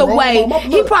was felt my the role. way. My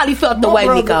He probably felt the way,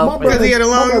 Nico. Because he had a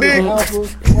long dick.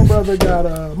 My brother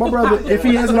got my brother, if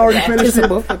he hasn't already finished it,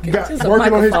 got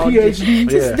working on his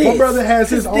PhD. Yeah. My brother has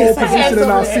his own position in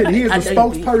our city. He is the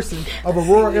spokesperson of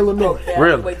Aurora, Illinois.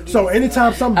 Really? So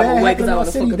anytime something bad happens in our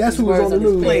city, that's who is on the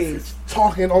news Please.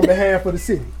 talking on behalf of the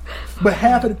city. But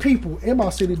half of the people in my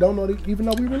city don't know, even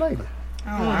though we related.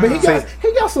 But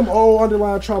he got some old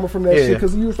underlying trauma from that shit,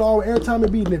 because he used to always, every time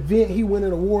it be an event, he went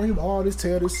in a war, he would always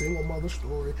tell this single mother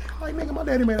story. Like, nigga, my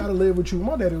daddy may not have lived with you.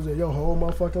 My daddy was in your whole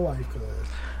motherfucking life, cuz.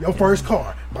 Your first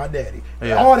car, my daddy.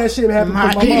 All that shit happened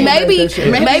because my mama Maybe made that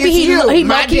shit. he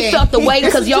lucky felt the way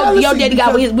because your daddy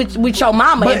got with your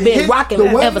mama and been rocking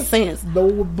ever since.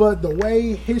 But the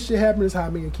way his shit happened is how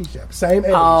me and Keisha happened. Same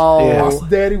age. Oh. My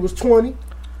daddy was 20.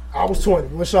 I was 20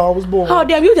 when Shaw was born. Oh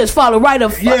damn! You just follow right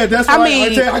up. Yeah, that's right. I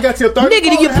mean, I got till 34.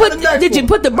 nigga, did you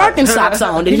put the Birkenstocks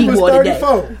on that he was wore today?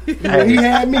 34. When he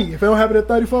had me. If it don't happen at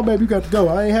 34, baby, you got to go.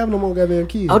 I ain't having no more goddamn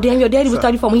kids. Oh damn! Your daddy was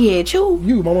 34 when he had you.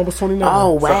 My mom was 29.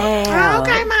 Oh wow!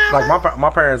 Okay, mom. Like my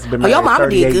parents have been Oh, your married mama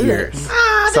did 38 good. years.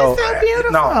 Oh, that's so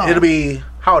beautiful. No, it'll be,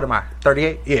 how old am I?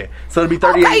 38? Yeah. So it'll be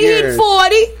 38 Okay, you years. hit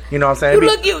 40. You know what I'm saying? You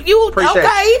look you Appreciate okay?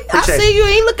 I appreciate see you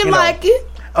ain't looking you know, like it.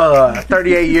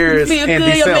 38 years Feel in good,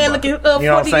 your December. man looking, you know what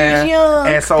I'm 40 years saying? young.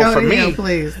 And so Go for to me, him,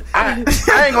 please. I ain't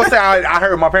gonna say I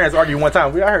heard my parents argue one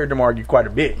time. I heard them argue quite a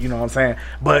bit. You know what I'm saying?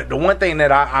 But the one thing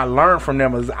that I learned from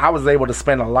them is I was able to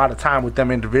spend a lot of time with them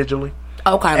individually.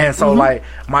 Okay. And so like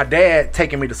my dad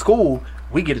taking me to school,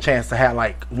 we get a chance to have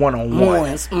like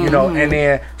one-on-one, you know, and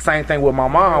then same thing with my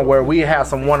mom where we have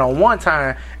some one-on-one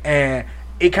time, and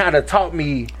it kind of taught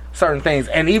me certain things.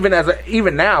 And even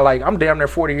now, like I'm damn near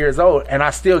 40 years old, and I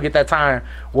still get that time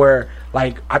where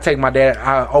like I take my dad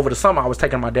over the summer. I was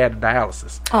taking my dad to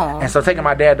dialysis, and so taking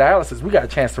my dad to dialysis, we got a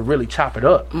chance to really chop it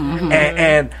up.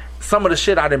 And some of the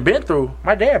shit I done been through,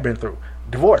 my dad been through.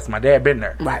 Divorce, my dad been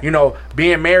there. Right. You know,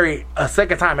 being married a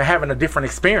second time and having a different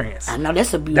experience. I know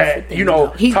that's a beautiful thing. You know,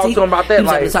 talk to him about that.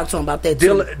 Like talk to him about that.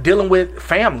 Dealing with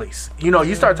families. You know,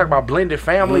 you start talking about blended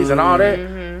families and all that.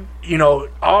 You know,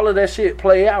 all of that shit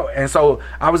play out. And so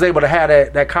I was able to have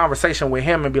that conversation with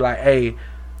him and be like, "Hey,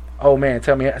 oh man,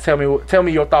 tell me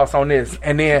your thoughts on this."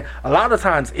 And then a lot of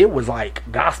times it was like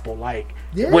gospel, like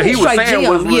what he was saying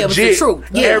was legit. It was the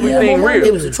truth. Everything real.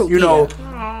 It was the truth. You know.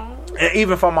 And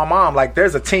even for my mom, like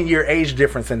there's a 10-year age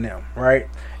difference in them, right?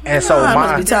 And so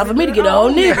must be time for me to get a whole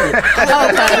nigga.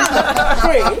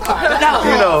 Okay.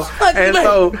 You know, and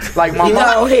so like my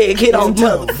mom, go ahead, get on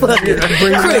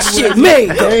motherfucking Christian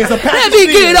Mingle. Let me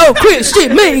get on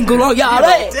Christian Mingle on y'all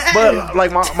ass. But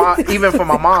like my even for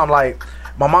my mom, like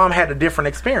my mom had a different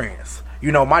experience.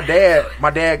 You know, my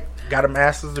dad got a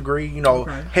master's degree. You know,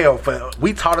 hell,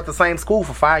 we taught at the same school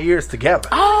for 5 years together.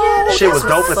 Oh, shit was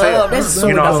dope as hell. That's you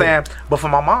know dope. what I'm saying? But for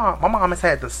my mom has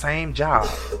had the same job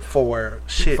for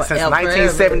shit since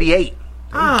 1978.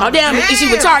 Oh damn! Is she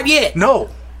retired yet? No.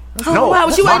 Oh, No, wow,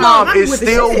 she my went mom on is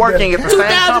still working at the same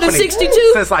company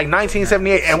 2062? since like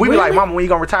 1978, and we be like, "Mama, when you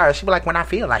gonna retire?" She be like, "When I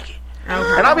feel like it."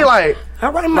 Okay. And I be like,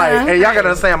 all right, like, and y'all gotta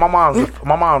understand, my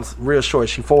mom's real short.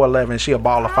 She 4'11", she a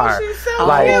ball of fire. She's so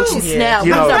like, she snapped.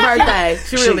 You know, When's her birthday?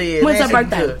 She really is. When's her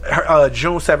birthday? Her,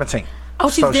 June 17th. Oh,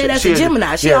 she's dead as a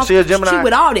Gemini. She a Gemini. She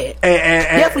with all that.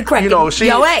 And definitely cracking your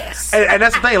ass. And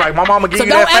that's the thing. Like my mama give so you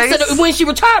that face. So don't ask her when she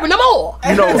retired no more.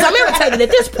 You know, because I'm irritated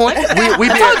at this point. I told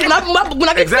you when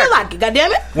I get feel like it.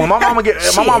 Goddamn it. When my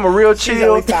mama real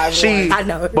chill. I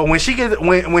know. But when she done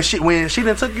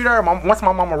took you there, once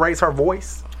my mama raised her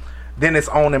voice, then it's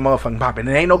on and motherfucking popping.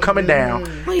 It ain't no coming down.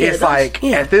 Well, yeah, it's like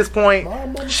at this point,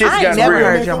 shit's I ain't gotten never real.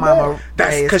 heard your mama.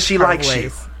 That's because she likes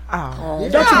you. Don't you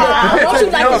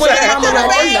like the way your mama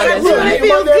like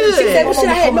you? She said, well, shit,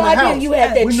 I had no idea you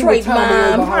had that trait,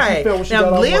 mom. Right.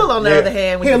 Now, Lil, on the other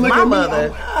hand, was my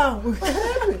mother.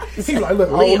 He's like, look,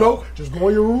 I don't know. Just go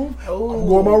in your room. I'm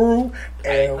going in my room.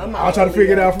 And I'll try to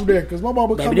figure it out from there. Because my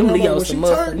mama Baby, them Leos some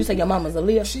motherfuckers. You say your mama's a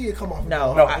Leo? She'll come off.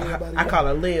 No, I call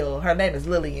her Lil. Her name is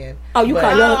Lillian. Oh, you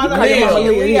call your mama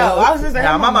Leo?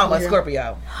 No, my mama's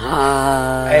Scorpio.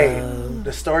 Hey,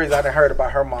 the stories I done heard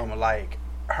about her mama, like,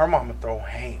 her mama throw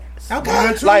hands.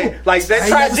 Okay. Like that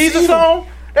Try Jesus song.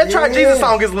 That Try Jesus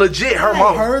song is legit. Her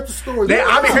mama. I heard the story.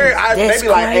 I be hearing. They be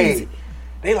like, crazy. hey,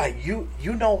 they like you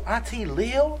know Auntie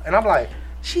Lil, and I'm like,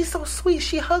 she's so sweet.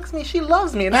 She hugs me. She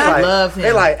loves me. And I love him.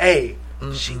 They like, hey,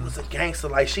 She was a gangster.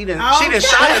 Like she didn't shine at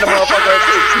the motherfucker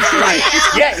too. Like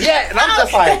yeah, and I'm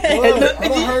just like,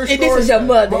 and this is your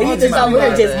mother. He just over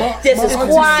here just as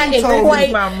quiet and quaint.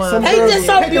 He just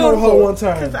so beautiful. One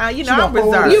time. I'm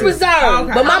reserved. You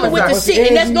reserved, but mama with the shit,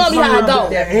 and that's normally how it goes.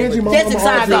 That's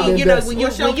exactly.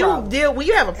 When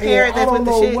you have a parent that's with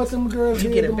the shit, what them girls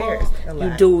you get embarrassed. You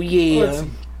do, yeah.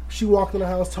 She walked in the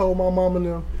house, told my mom and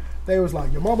them. They was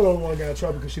like, your mama don't want to get in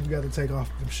trouble because she got to take off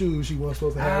the shoes she wasn't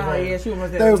supposed to have on. Yeah, she was.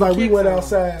 They was like, we went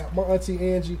outside, my auntie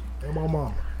Angie and my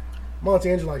mama. My auntie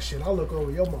Angie like, shit, I look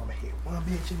over, your mama hit one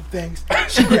bitch in the face.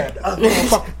 She grabbed the other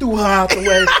motherfucker, threw her out the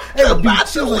way.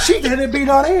 She was like, she didn't beat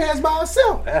on her hands by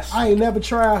herself. I ain't never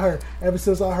tried her ever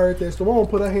since I heard this. The woman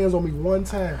put her hands on me one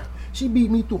time. She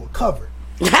beat me through a cover.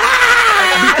 I'm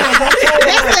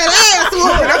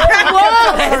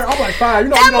like, fine. You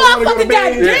know, that motherfucker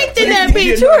got drinked in that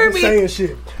bitch. You heard me saying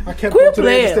shit. I kept going to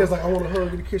the stairs like, I want to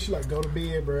hug and kiss. She like, go to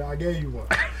bed, bro. I gave you one.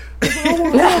 I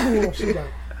want to hug one. She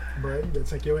like, bro, you better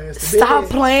take your ass to bed. Stop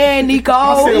playing, Nico.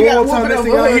 I said one time this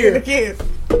thing out here.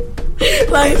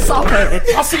 Like, stop playing.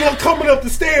 I see her coming up the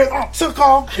stairs. I took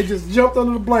off and just jumped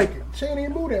under the blanket. She ain't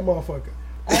even move that motherfucker.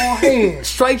 All hands.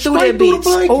 Straight through that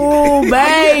bitch. Oh,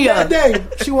 man. That day,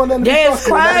 she wasn't That's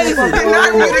crazy.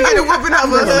 Not really get a whooping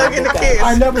of a hug and a kiss.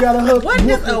 I never got a hug. What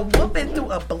does a whooping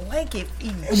through a blanket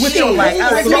feel? With your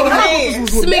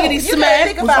smiggity smack. You gotta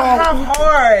think about how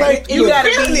hard you gotta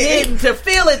be hitting to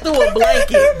feel it through a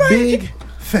blanket. Big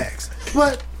facts.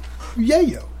 But,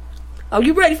 yo. Oh,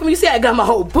 you ready for me? See, I got my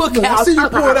whole book out. I see you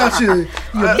pull it out your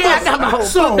yeah, I got my whole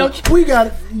book, don't you? We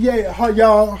got,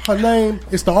 her name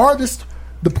is the artist,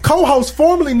 the co-host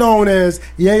formerly known as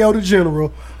Yayo the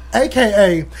General,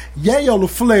 a.k.a. Yayo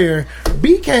LaFleur,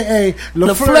 b.k.a.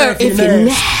 LaFleur if you're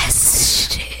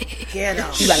nasty. You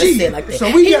gotta say it like that.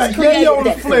 So we got Yayo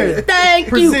LaFleur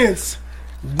presents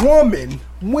Woman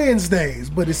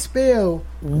Wednesdays, but it's spelled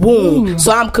womb.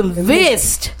 So I'm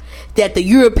convinced that the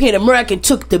European American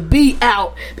took the B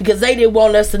out because they didn't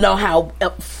want us to know how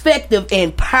effective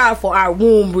and powerful our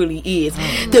womb really is.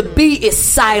 The B is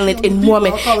silent in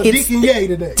woman. I'll call it Deacon Ye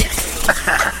today.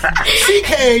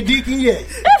 CK Deacon Ye.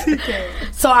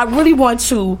 So I really want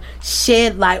to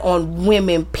shed light on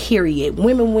women, period.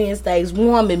 Women Wednesdays,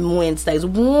 Woman Wednesdays,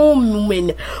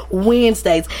 Woman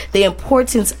Wednesdays. The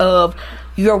importance of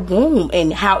your womb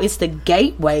and how it's the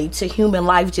gateway to human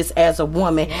life just as a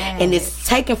woman. Yes. And it's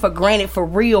taken for granted for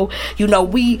real. You know,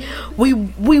 we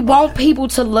want people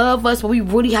to love us, but we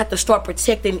really have to start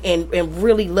protecting and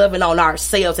really loving on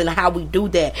ourselves. And how we do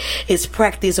that is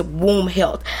practice womb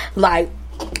health. Like,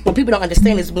 what people don't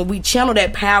understand is when we channel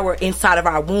that power inside of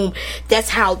our womb, that's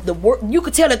how the world, you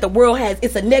could tell that the world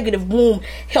it's a negative womb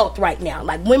health right now.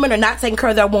 Like, women are not taking care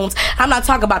of their wombs. I'm not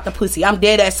talking about the pussy. I'm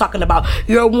dead ass talking about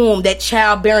your womb, that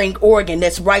childbearing organ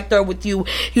that's right there with you.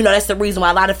 You know, that's the reason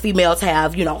why a lot of females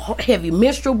have, you know, heavy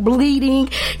menstrual bleeding.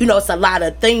 You know, it's a lot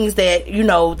of things that, you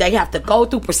know, they have to go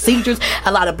through procedures.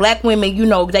 A lot of black women, you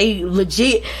know, they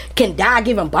legit can die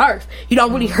giving birth. You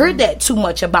don't really hear that too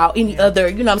much about any other,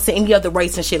 you know what I'm saying, any other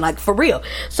race and shit, like, for real.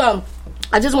 So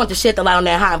I just want to shed the light on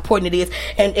that, how important it is,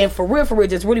 and for real,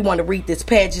 just really want to read this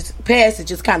passage.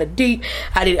 It's kind of deep.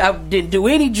 I didn't do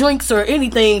any drinks or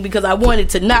anything because I wanted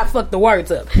to not fuck the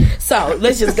words up. So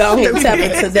let's just go ahead and tap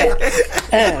into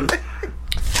that.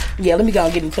 Yeah, let me go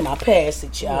and get into my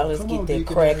passage, y'all. Let's get that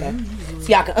cracking. So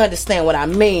y'all can understand what I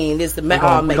mean. This the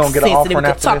all makes sense, and then we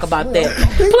can talk about that.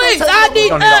 Please, I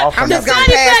need the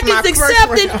 30 seconds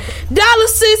accepted.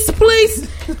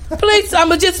 $6, please.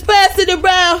 I'ma just pass it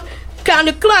around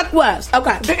counterclockwise.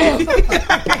 Okay.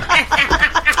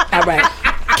 All right.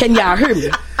 Can y'all hear me?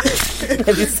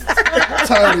 Stupid.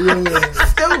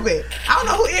 I don't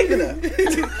know who ignorant.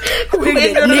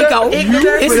 Nico.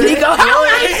 It's Nico.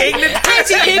 Ain't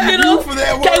she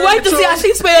ignorant? Can't wait to see how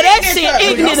she spell that shit.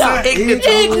 Ignorant.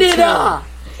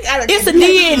 It's a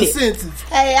D in it.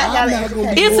 Hey, I got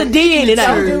it. It's a D in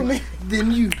it.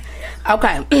 Then you.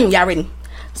 Okay. Y'all ready?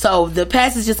 So the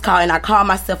passage is called "And I Call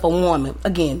Myself a Woman."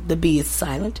 Again, the B is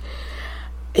silent.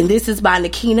 And this is by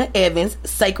Nikina Evans,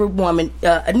 Sacred Woman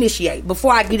Initiate.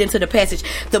 Before I get into the passage,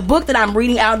 the book that I'm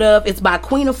reading out of is by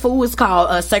Queen of Fu. It's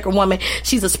called Sacred Woman.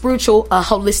 She's a spiritual,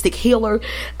 holistic healer,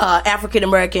 African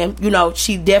American. You know,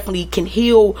 she definitely can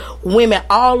heal women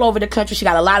all over the country. She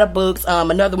got a lot of books.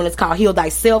 Another one is called Heal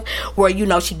Thyself, where, you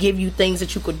know, she give you things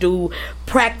that you could do,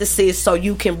 practices, so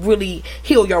you can really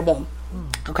heal your womb.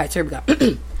 Okay, so here we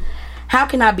go. How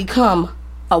can I become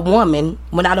a woman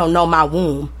when I don't know my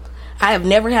womb? I have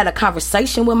never had a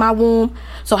conversation with my womb,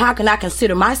 so how can I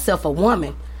consider myself a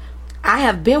woman? I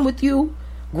have been with you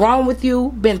grown with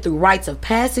you, been through rites of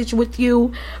passage with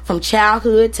you, from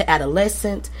childhood to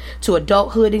adolescent to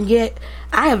adulthood, and yet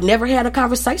I have never had a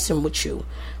conversation with you.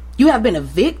 You have been a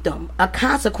victim, a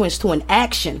consequence to an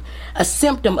action, a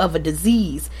symptom of a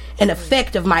disease, an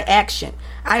effect of my action.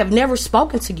 I have never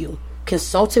spoken to you,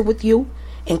 consulted with you,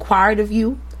 inquired of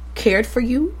you, cared for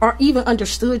you, or even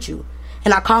understood you.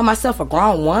 And I call myself a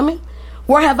grown woman?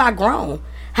 Where have I grown?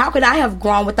 How could I have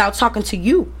grown without talking to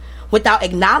you, without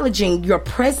acknowledging your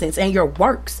presence and your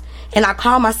works? And I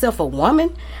call myself a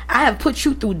woman? I have put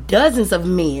you through dozens of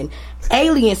men,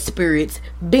 alien spirits,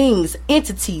 beings,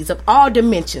 entities of all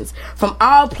dimensions, from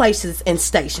all places and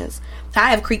stations.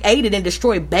 I have created and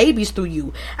destroyed babies through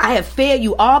you. I have fed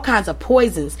you all kinds of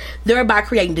poisons, thereby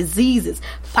creating diseases,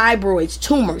 fibroids,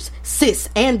 tumors, cysts,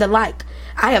 and the like.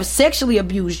 I have sexually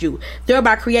abused you,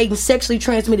 thereby creating sexually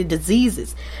transmitted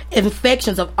diseases,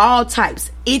 infections of all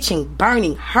types, itching,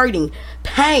 burning, hurting,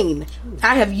 pain.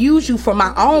 I have used you for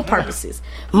my own purposes,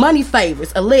 money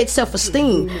favors, alleged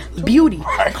self-esteem, beauty,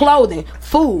 clothing,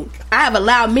 food. I have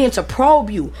allowed men to probe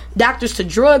you, doctors to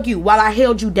drug you while I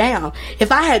held you down.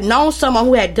 If I had known someone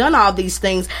who had done all these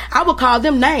things, I would call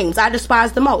them names I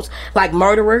despise the most, like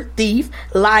murderer, thief,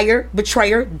 liar,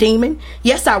 betrayer, demon.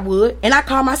 Yes, I would. And I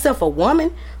call myself a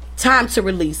woman. Time to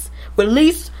release.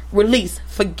 Release.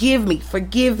 Forgive me.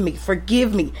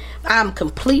 I'm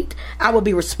complete. I will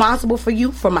be responsible for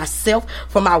you, for myself,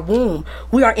 for my womb.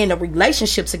 We are in a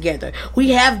relationship together. We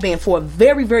have been for a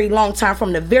very, very long time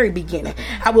from the very beginning.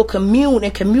 I will commune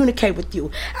and communicate with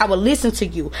you. I will listen to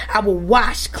you. I will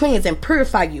wash, cleanse, and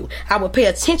purify you. I will pay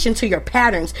attention to your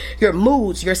patterns, your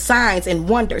moods, your signs and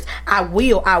wonders. I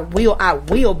will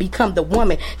become the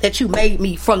woman that you made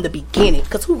me from the beginning.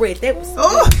 Because who read that? Let's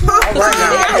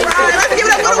give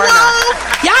it up for the wall.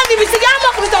 Y'all didn't even see, y'all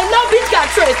motherfuckers don't know bitch got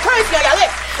transparency on y'all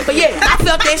lip. But yeah, I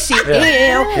felt that shit.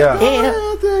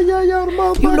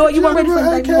 You know you weren't ready for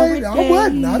that. I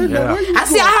wasn't. I didn't know where you I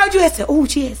see, I heard you had said, oh,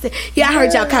 she had said, yeah, I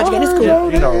heard y'all conjugate. It's cool.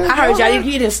 I heard y'all,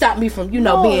 you didn't stop me from, being,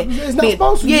 it's not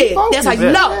supposed to be focused. That's how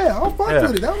you know. Yeah, I'm fucked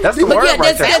with it. That's the word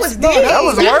right there. That was the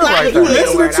word right there. You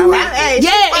listening to it?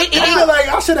 Yeah, I feel like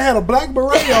I should have had a black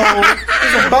beret on,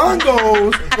 some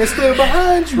bongos, and stood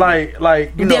behind you.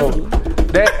 Like you know.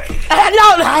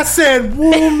 I said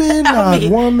woman, not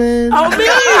woman. Oh, me.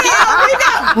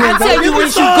 I tell you,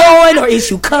 is you going or is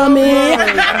you coming?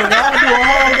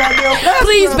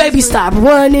 Please, baby, stop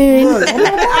running.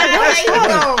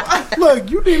 Look,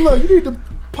 you need to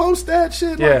post that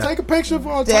shit. Like, take a picture of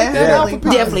it. Take that out for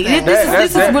people. Definitely.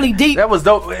 This is really deep. That was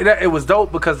dope. It was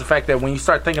dope because the fact that when you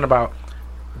start thinking about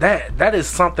that is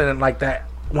something like that.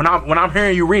 When I'm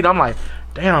hearing you read, I'm like,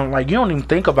 damn, like you don't even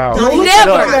think about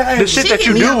the shit that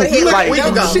you do.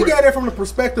 She got it from the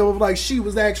perspective of like she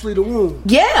was actually the womb.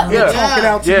 Talking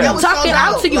out to you. Talking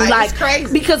out to you, like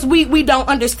crazy. Because we don't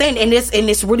understand, and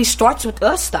this really starts with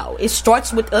us though. It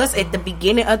starts with us at the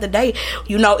beginning of the day.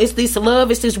 You know, it's this love,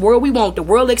 it's this world we want. The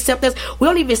world accept us. We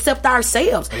don't even accept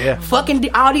ourselves. Fucking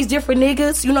all these different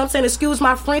niggas. You know what I'm saying? Excuse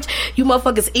my French. You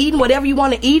motherfuckers eating whatever you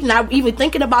want to eat, and I'm even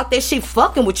thinking about that shit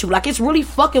fucking with you. Like it's really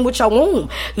fucking with your womb.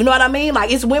 You know what I mean?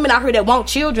 Like it's women out here that want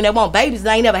children, that want babies,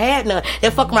 that ain't never had none,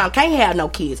 that fuck around can't have no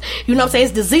kids. You know what I'm saying?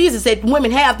 It's diseases that women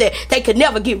have that they could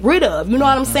never get rid of. You know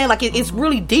what I'm saying? Like it's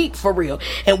really deep for real.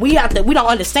 And we don't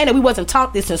understand it. We wasn't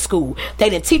taught this in school.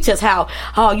 They didn't teach us how,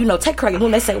 take care of your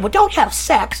women. They say, well, don't have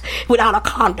sex without a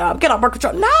condom. Get on birth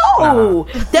control. No,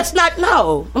 that's not,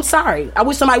 no. I'm sorry. I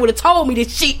wish somebody would have told me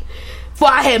this shit before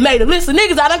I had made a list of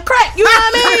niggas I done crack. You know what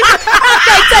I mean? I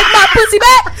can't take my pussy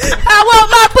back. I want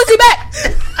my pussy back.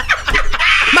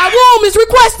 My womb is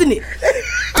requesting it.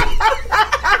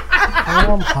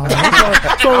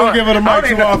 So we'll give it a mic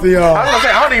to all of y'all. I was gonna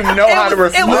say, I don't even know how to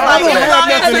respond. I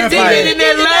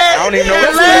don't even know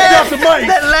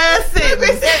that last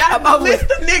sentence. I'm a list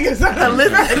of niggas. A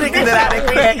list of niggas that I done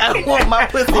crack. I want my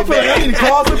pussy back. I need to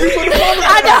call some people to I'm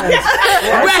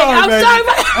sorry.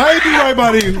 I ain't do right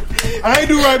by you. I ain't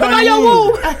do right by your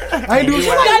womb. I ain't do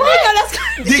right.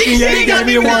 Deacon Yang gave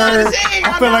me a word.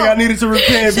 I felt like I needed to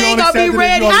repent. She ain't gonna be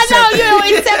ready. I know you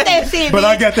don't accept that shit. But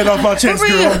I got that off my chest,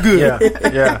 girl. I'm good.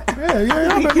 Yeah.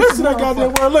 I've been listening to that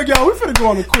goddamn word. Look, y'all, we finna go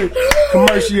on a quick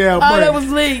commercial break. Oh, that was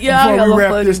lit, y'all. Before we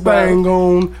wrap this thing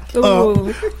on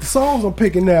up. The songs I'm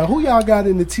picking now. Who y'all got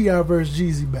in the T.I. versus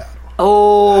Jeezy battle?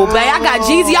 Oh, babe, I got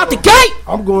Jeezy out the gate.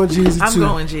 I'm going Jeezy too. I'm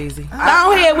going Jeezy.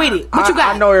 Go ahead with it. What you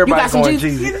got? I know everybody's going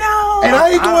Jeezy. You know. And I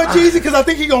ain't going Jeezy because I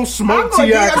think he gonna smoke T.I.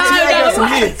 T.I. got some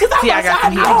hits. T.I. got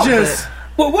some hits.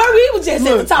 Well, where we was just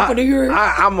at the top of the year.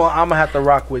 I'm gonna have to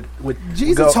rock with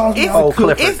Jesus talking about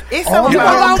Clifford. It's something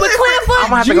wrong with Clifford. I'm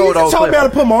gonna have to go with those. Told me how to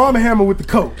put my Arm & Hammer with the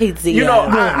Coke. You know,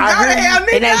 I hear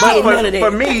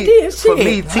you. For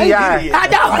me, T.I. I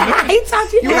know. He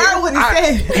talked to you. You heard what he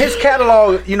said. His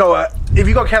catalog, you know, if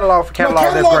you go catalog for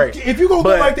catalog, that's great. If you go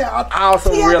like that, I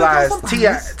also realize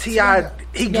T.I.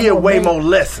 he give way more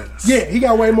lessons. Yeah, he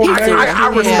got way more lessons. I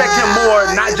respect him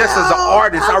more, not just as an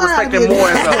artist. I respect him more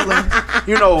as a,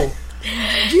 you know.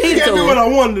 You gave me what I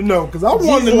wanted to know because I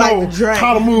wanted to know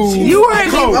how to move. You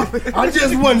weren't. I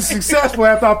just wasn't successful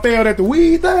after I failed at the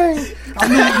weed thing. I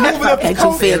mean, moving up to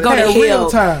Coke go to real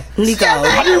time. Nico,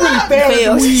 I didn't really fail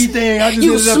at the weed thing. I just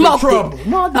you ended up in trouble. It.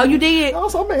 No, oh, you did?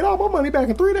 Also, I made all my money back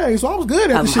in 3 days, so I was good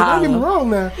at the shit. Don't get me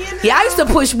wrong now. Yeah, I used to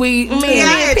push weed. Me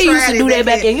and P used to do that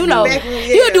back then. You know,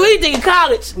 you would do anything in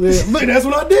college. Yeah, look, that's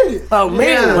when I did it. Oh,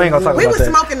 man. We ain't gonna talk we about was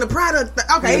that. smoking the product.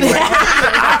 Okay.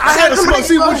 I had to smoke.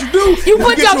 See what you do. You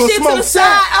put your shit to the side.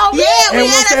 Oh, yeah, we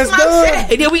had that smoke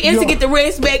set. And then we instant get the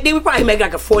rest back. Then we probably make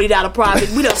like a $40 profit.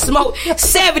 We done smoked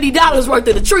 $70 worth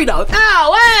of the tree though. Oh,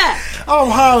 wow. I'm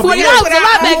hollering. $40 a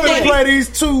lot back then. Play these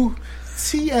two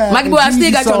T.I. Mikey boy, I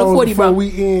still got you on the 40, bro. Before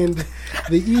we end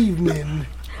the evening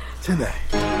tonight.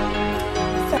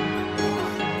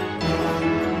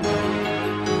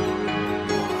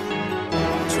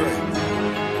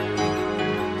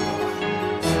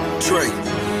 Trey.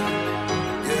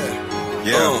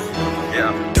 Yeah.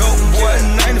 Dope boy,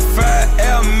 95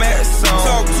 Air Max on.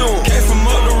 Talk to him. Came from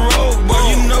up the road, boy,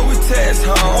 you know we tax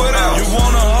home. What else? You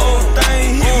want a whole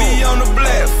thing, hit me on the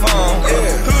platform.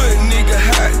 Hood nigga,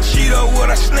 hot Cheeto, what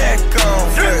I snack on.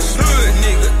 Hood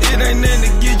nigga, it ain't nothing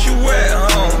to get you at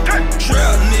home.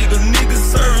 Trap nigga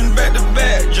serving back to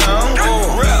back, John.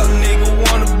 Rap nigga,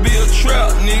 wanna be a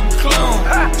trap nigga clone.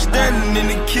 Standing in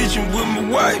the kitchen with my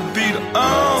white beater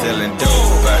on. Telling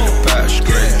dope about the pot,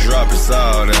 straight drop it's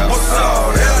all out. What's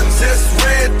all that? Just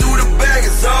ran through the bag,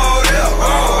 it's all out.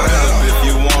 All out. If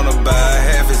you wanna buy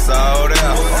half, it's all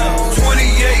out.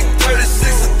 28,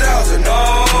 36, 1,000,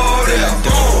 all out.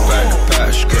 Dope about the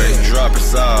pot, straight drop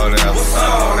it's all out. What's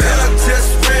all that?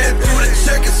 Just ran through the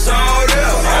check, it's all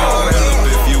out. All out.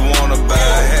 If you wanna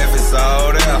buy half, it's all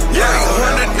out. Yeah,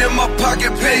 100 in my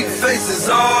pocket, big faces,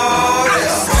 all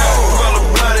out. Brother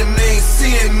blind and ain't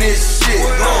seeing this shit.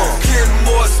 Getting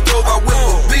more stove, I whip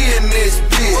a B in this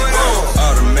bitch.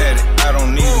 Automatic, I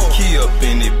don't need a key up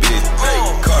in it, bitch.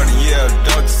 Cartier,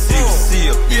 Dr. C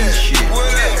up in this shit.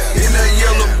 In that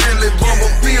yellow Bentley,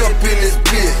 Bumblebee up in this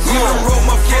bitch. I wrote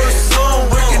my first song,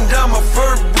 breaking down my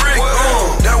first brick.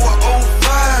 That was 05,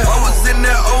 I was in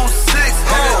that 06.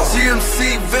 Had a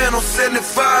GMC van on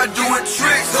 75 doing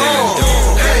tricks.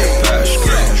 Hey,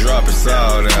 straight drop it's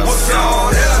all out. What's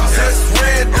all that? Just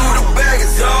ran through the bag,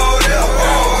 it's all out.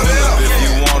 If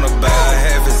you wanna buy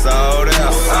half, it's all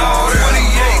out.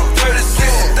 28,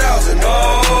 36, 1,000,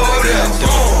 all out.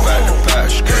 Back the pot,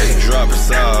 straight drop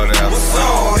it's all out. What's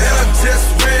all that? Just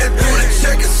ran through the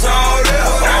check, it's all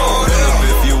out.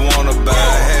 If you wanna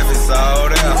buy half, it's all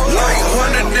out. Like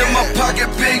 100 in my pocket,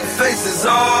 big faces,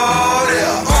 all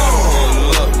out.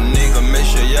 Pull up, nigga, make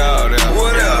sure y'all there.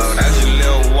 What else?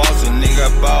 Angela Watson, nigga,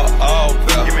 bought all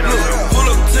belt. Pull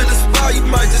up to the spot, you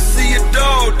might just see a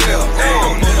dog there.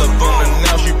 Pull up on the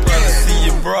now, you probably see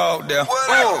your broad there.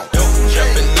 Dope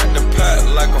jumping out the pot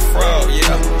like a frog,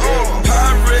 yeah.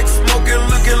 Pyrex smoking,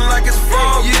 looking like it's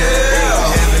frog,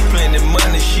 yeah. Having plenty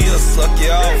money, she'll suck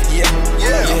you off, yeah.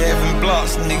 You having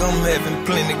blocks, nigga, I'm having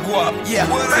plenty guap, yeah.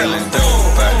 Feeling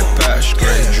dope out the pot,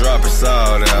 straight drop it's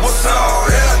all out. What's all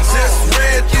that? Just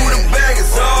ran through the bag,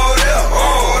 it's all out.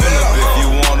 If you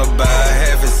wanna buy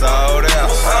half, it's all out.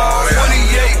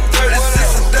 28,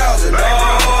 36, 1,000, all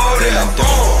out. Feeling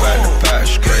dope out the pot,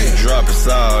 straight drop it's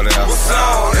all out. What's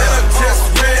all that? Just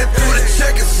ran through the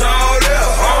check, it's all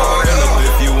out.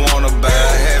 If you wanna buy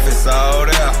half, it's all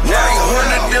out. Like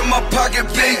 100 in my pocket,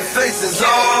 big faces, all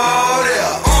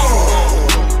out.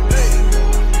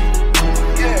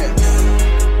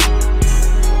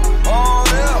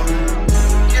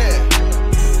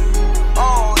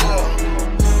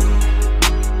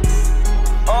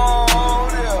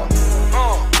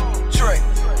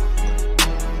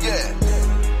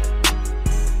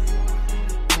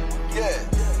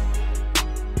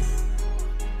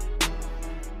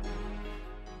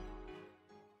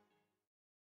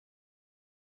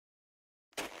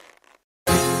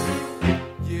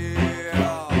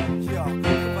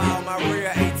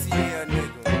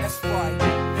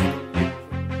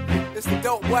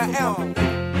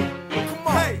 Come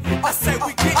on, hey, I say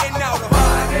we getting out of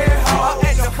money, hoe,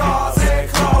 and your cars and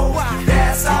clothes.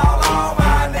 That's all on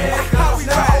my niggas. We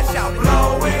crash out,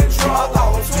 blowing truck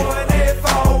on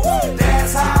 24.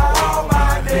 That's how all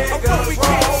my niggas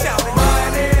roll.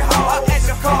 Money, hoe, and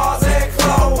your cars and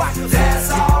clothes. That's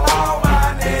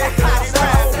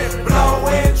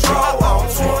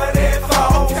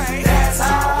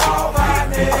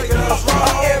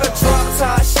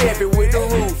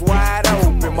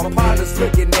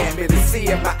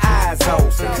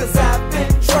toasting. Cause I've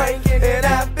been drinking and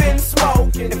I've been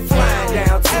smoking and flying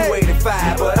down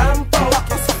 285, but I'm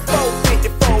focused.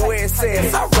 454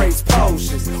 SS, I race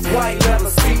potions. White leather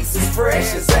seats as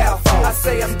fresh as Alpha. I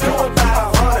say I'm doing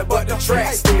about 100, but the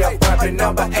track still bumping.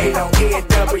 Number 8 on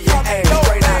NWA,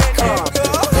 straight out of Compton.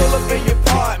 Pull up in your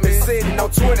apartment, sitting on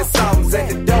 20 songs at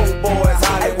the dope boys.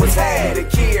 How they was had a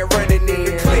kid running in,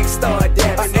 the click start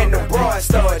dabbing, and the broad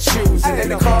start choosing.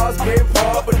 And the cars been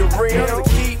parked, but the rims to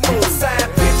keep moving. Sign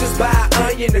pictures by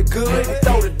Onion, the good, and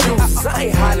throw the deuces. I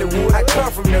ain't Hollywood, I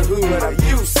come from the hood, I'm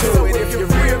used to it. If your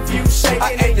rear view shaking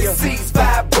and your seats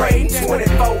vibrating,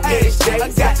 24-inch J,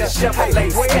 got the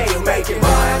Chevrolet scale making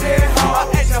money,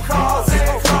 hoes, and the cars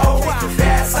and clothes.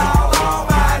 That's all on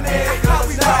my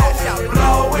niggas know.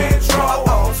 Blowing draw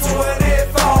on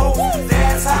 24.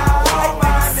 That's how all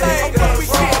my niggas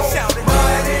roll.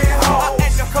 Money, hoes,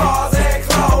 and the cars and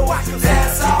clothes.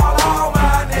 That's all on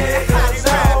my niggas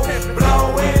know.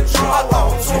 Blowing draw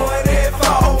on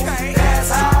 24. That's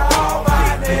how all my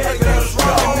niggas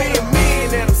roll. Me and me,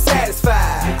 and I'm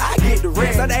satisfied. I get the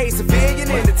rest. I'm the civilian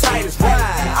in the tightest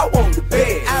ride. I want the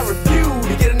best. I refuse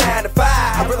to get a 9 to 5.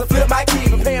 I'd rather flip my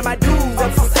keys and pay my dues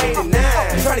up since 89.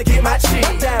 Trying to get my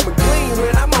cheese. Diamond clean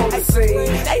when I'm on the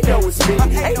scene. They know it's me.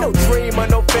 Ain't no dream or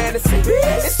no fantasy.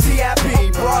 It's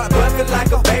TIP. Broad bucket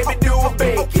like a baby do a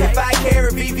binky. If I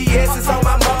carry VVS's on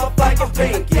my motherfucking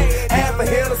pinky. Half a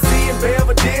Hennessy and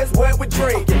Belvedere's what we're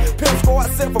drinking. Pimp squad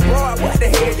sip for broad. What the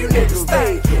hell you niggas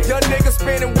think? Young niggas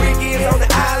spending weekends on the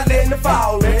island in the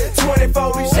falling.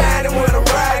 24 be shining when I'm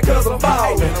riding cause I'm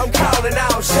ballin'. I'm calling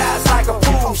out shots like a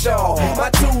pool show. My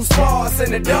two sparse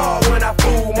in the dog when I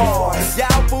fool more.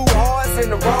 Y'all fool hearts in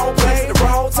the wrong place at the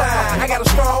wrong time. I got a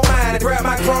strong mind to grab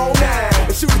my chrome 9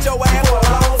 and shoot at your ass for a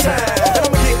long time. And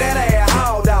I'ma get that ass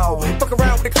hauled off. Fuck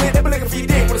around with the clip, they be looking for your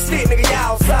dick with a stick, nigga,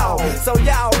 y'all saw. So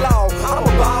y'all long,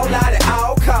 I'ma ball out at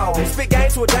all costs. Spit game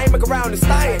to a dame, look around and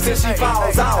stay till she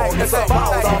falls off. That's her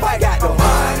balls off. I got the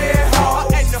money,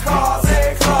 hoes, and the cars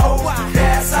and clothes.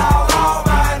 That's all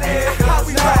my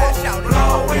niggas know.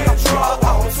 Blowing drunk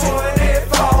on 24.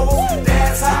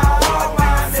 That's how all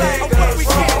my niggas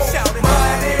roll.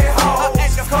 Money, hoes,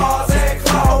 and the cars and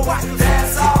clothes.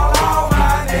 That's all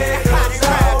my niggas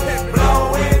know.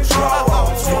 Blowing drunk on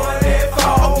 24.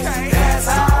 That's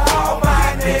how all my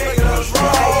niggas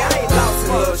roll. Hey, I ain't lost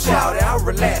a little shout, I'm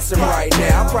relaxing right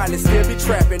now. I'd probably still be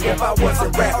trapping if I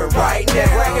wasn't rapping right now.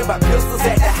 Bragging about pistols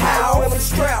at the house, I'm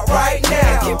strapped right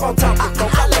now. Keep on talking,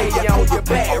 don't I lay you on your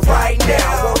back right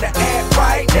now. On the app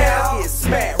right now, get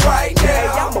smacked right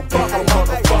now. I'm a buckle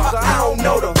motherfucker, I don't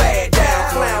know the bad down.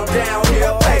 Clown down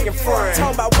here, making fun.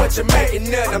 Talking about what you're making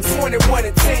nothing. I'm 21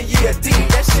 and 10 year deep,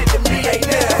 that shit to me ain't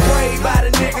nothing. Afraid by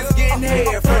the niggas getting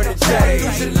head from the J.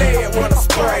 Use your lead when I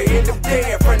spray, end up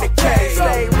dead from the K.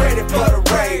 Stay ready for the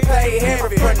raid, pay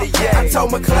heavy from the yay. I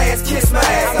told my class, kiss my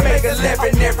ass, I make a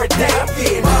living every day. I'm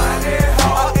getting money,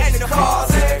 hoes, and the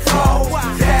cars and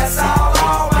clothes. That's all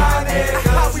my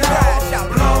niggas know.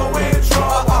 Blowing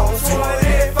drunk on 24.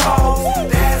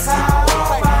 That's how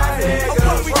all my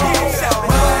niggas roll.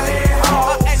 Money,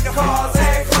 hoes, and the cars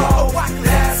and clothes.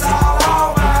 That's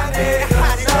all my niggas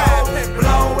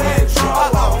know. Blowing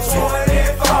drunk on 24.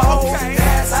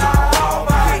 That's how all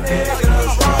my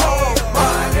niggas roll.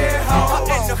 Money, hoes,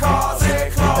 and the cars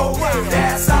and clothes.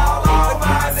 That's all my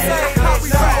niggas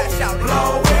know. Blowing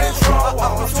drunk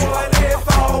on 24.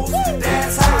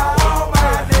 That's how all my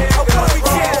niggas roll.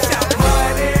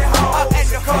 Money, hoes, and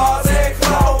the cars and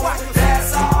clothes.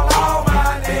 That's all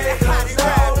my niggas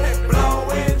know.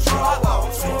 Blowing drunk on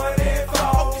 24.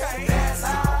 That's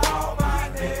how all my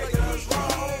niggas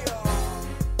roll.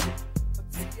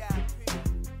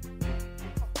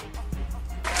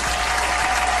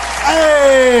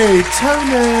 Hey,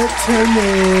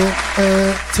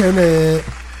 turn it.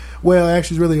 Well,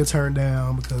 actually, it's really a turn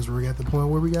down because we're at the point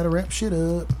where we got to wrap shit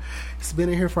up. It's been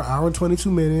in here for an hour and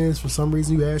 22 minutes. For some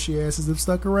reason, you ashy asses have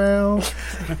stuck around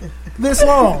this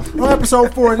long. On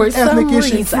episode 4 of Ethnic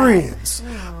Issue Friends.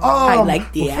 I like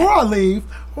that. Before I leave,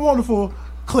 wonderful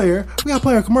Claire, we got to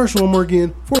play a commercial one more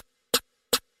again.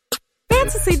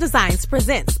 Fantasy Designs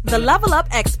presents the Level Up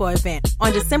Expo event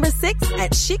on December 6th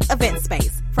at Chic Event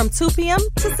Space from 2 p.m.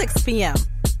 to 6 p.m.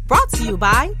 Brought to you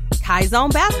by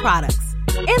Kaizone Bath Products,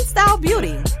 In-Style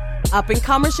Beauty,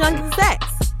 Up-and-Comers Young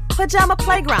Execs, Pajama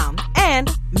Playground, and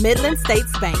Midland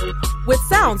States Bank. With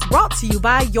sounds brought to you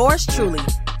by yours truly,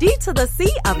 D to the C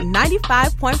of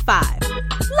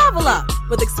 95.5. Level up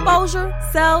with exposure,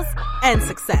 sales, and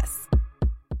success.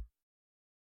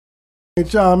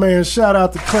 Y'all, man, shout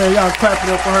out to Claire. Y'all clap it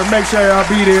up for her. Make sure y'all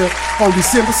be there on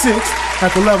December 6th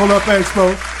at the Level Up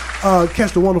Expo.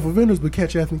 Catch the wonderful vendors, but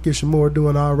catch Ethnic Ish and more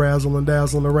doing our razzle and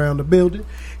dazzling around the building.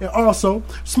 And also,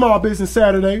 Small Business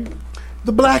Saturday,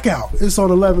 the Blackout. It's on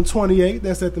 1128.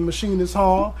 That's at the Machinist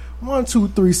Hall.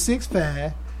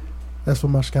 12365. That's for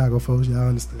my Chicago folks, y'all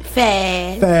understand.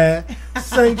 Fad.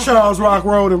 St. Charles Rock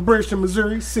Road in Bridgeton,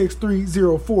 Missouri,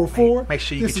 63044. Make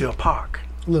sure you get you a park.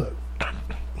 Look,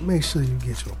 make sure you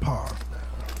get you a park.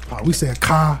 We say a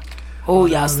car. Oh,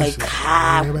 y'all say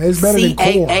car. It's better than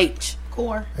core. C-A-H.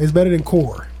 Core. It's better than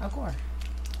core. Oh, core.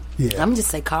 Yeah. I'm just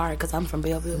say car because I'm from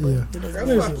Belleville. Yeah. But it doesn't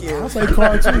Listen, I say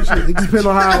car too. Shit. It depends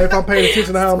on how, if I'm paying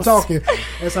attention to how I'm talking.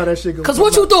 That's how that shit goes. Because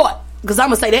what you thought? Because I'm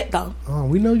going to say that, though. Oh,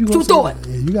 we know you going to say that.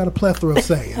 Yeah, you got a plethora of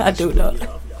saying. I do know.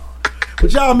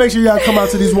 But y'all make sure y'all come out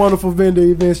to these wonderful vendor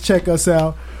events. Check us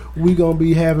out. We going to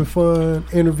be having fun,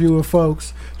 interviewing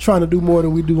folks, trying to do more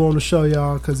than we do on the show,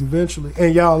 y'all, because eventually,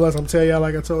 and y'all, I'm telling y'all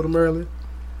like I told them earlier,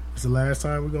 it's the last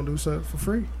time we're going to do something for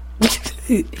free.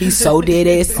 He's so dead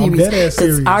ass serious.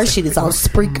 Because our shit is on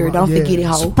Spreaker. Don't forget it,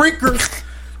 ho. Spreaker.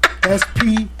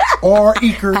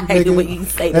 S-P-R-Eaker. I hate it when you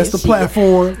say That's that the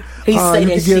platform. He say you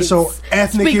that can get us on shit.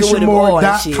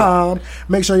 ethnicishmore.com.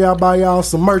 Make sure y'all buy y'all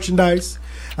some merchandise.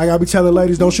 I gotta be telling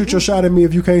ladies, don't shoot your shot at me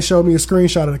if you can't show me a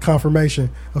screenshot of the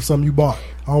confirmation of something you bought.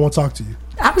 I don't want to talk to you.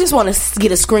 I just want to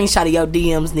get a screenshot of your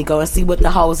DMs, Nico, and see what the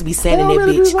hoes be saying in that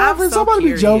bitch.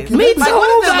 Somebody be joking. Me too. Like, what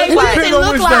does it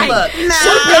look like? Look, Nah,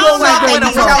 I don't like when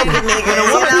I'm joking, nigga.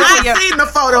 I've seen the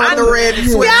photo of the red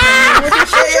sweat.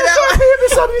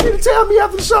 Something you need to tell me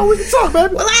after the show. We can talk,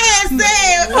 baby. Well, I had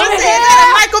said, that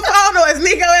a microphone or is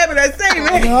Nico having that same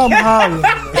man? I'm hollering.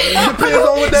 Depends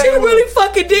on what that She really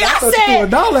fucking did. I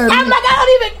said, I'm like, I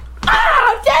don't even.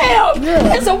 Oh, damn.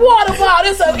 Yeah. It's a water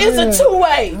bottle. It's a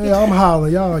two-way. Yeah, I'm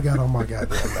hollering. Y'all got on my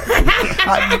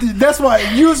goddamn That's why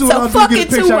usually when I do get a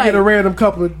picture, I get a random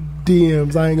couple of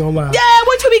DMs. I ain't gonna lie. Yeah,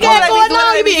 what you be getting going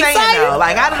on? You be excited?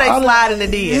 Like, how do they slide in the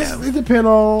DMs? It depends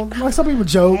on, like, some people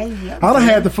joke. I done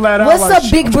had the flat out. What's like,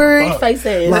 up, Big Bird? Face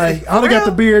ass. Like, I done got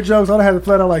the beard jokes. I done had the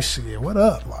flat out like, shit, what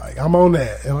up? Like, I'm on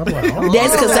that. And I'm like, oh.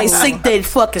 That's because they sync that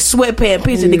fucking sweatpant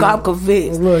picture. Nigga, I'm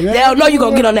convinced. Look, they don't know you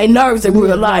gonna get on their nerves in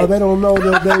real life. They don't know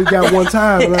that they got one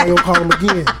time and I ain't gonna call them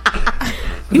again.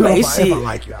 You ain't shit. If I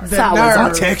like you,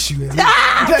 I'll text you.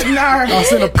 I'll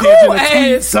send a picture and a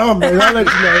tweet, something. I'll let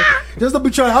you know. Just don't be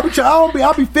trying. I'll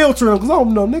be filtering them because I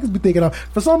don't know. Niggas be thinking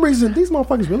for some reason these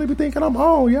motherfuckers really be thinking I'm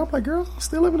on. Yeah, I'm like, girl, I'm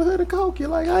still living the hood of coke. You're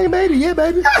like, I ain't made it yet,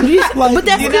 baby. Like, but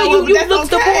that's because you look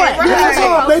the boy.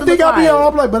 Yeah, they think I be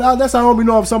on. I'm like, but that's how I don't be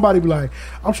know if somebody be like,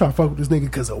 I'm trying to fuck with this nigga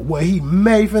because of what he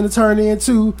may finna turn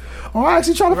into, or I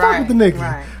actually trying to fuck with the nigga.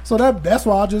 Right. So that's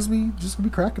why I just be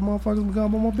cracking motherfuckers and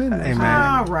going on my business. Hey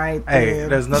man, all right. Hey,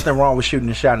 there's nothing wrong with shooting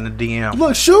a shot in the DM.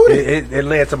 Look, shoot it. It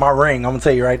led to my ring. I'm gonna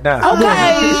tell you right now.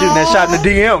 Okay, shooting that shot in the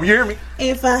DM. You hear me?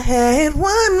 If I had one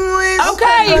wish.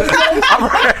 Okay. All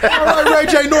right, Ray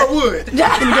J. Norwood in the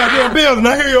goddamn building.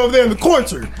 I hear you over there in the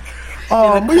corner.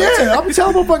 But yeah, I'll be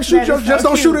telling motherfuckers shoot your, just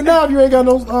don't shoot it now if you ain't got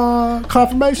no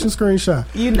confirmation screenshot.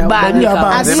 You know, buy they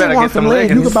better get some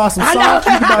leggings. You can buy some socks.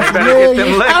 You can buy some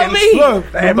leggings. Look,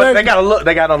 but they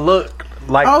gotta look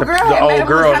like the old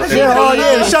girl.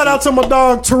 Yeah. Shout out to my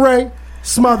dog Teray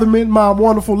Smotherman, my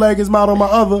wonderful leggings model, my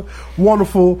other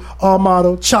wonderful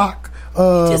model Chalk.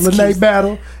 Lene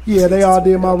Battle. Yeah, they all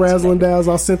did my razzle and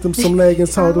dazzle. I sent them some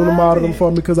leggings, told them to model them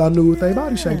for me because I knew what their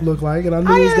body shape looked like, and I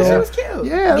knew it was going. Was cute.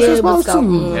 Yeah, that's what I'm supposed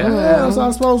to. Yeah, that's what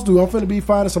I'm supposed to. I'm finna be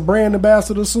finding some brand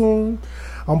ambassadors soon.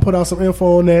 I'm gonna put out some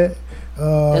info on that.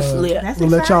 We'll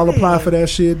let y'all apply for that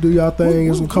shit. Do y'all thing.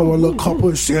 It's gonna come with a little couple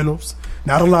of incentives.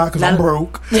 Not a lot because I'm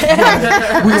broke. We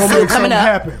gonna make something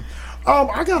happen.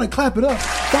 I gotta clap it up.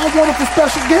 Got wonderful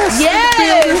special guests.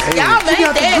 Yes, y'all made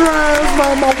got that.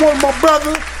 the grimes, my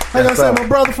brother. Like I said, my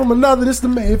brother from another. This the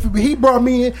man. If he brought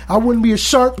me in, I wouldn't be as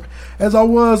sharp as I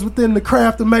was within the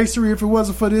craft of masonry if it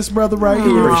wasn't for this brother right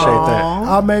here. Appreciate that.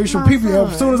 I made sure people.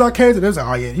 As soon as I came to this,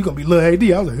 oh yeah, you gonna be Lil AD.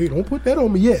 I was like, hey, don't put that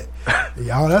on me yet.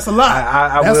 Y'all, that's a lot.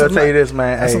 I will tell you this,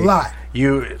 man. That's a lot.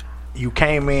 You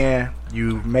came in.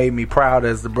 You made me proud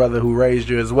as the brother who raised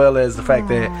you, as well as the fact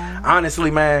that honestly,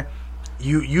 man.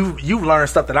 You've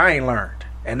learned stuff that I ain't learned,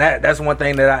 and that's one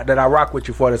thing that I rock with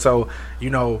you for. So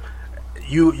you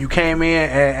came in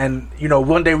and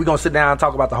one day we're gonna sit down and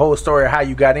talk about the whole story of how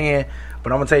you got in.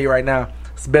 But I'm gonna tell you right now,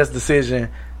 it's the best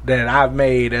decision that I've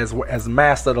made as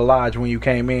master of the lodge when you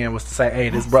came in was to say, hey,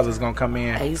 this brother's gonna come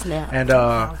in, and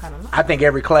I think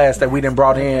every class that we done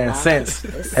brought in since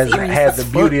has had the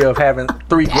beauty of having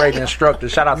 3 great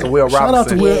instructors. Shout out to Will Robinson. Shout out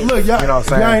to Will. Look, y'all, you know what I'm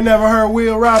saying? Y'all ain't never heard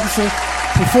Will Robinson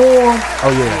perform.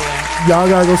 Oh yeah. Y'all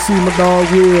gotta go see my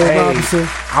dog Will Robinson.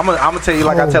 I'm gonna tell you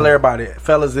like I tell everybody,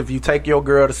 fellas. If you take your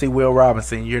girl to see Will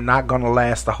Robinson, you're not gonna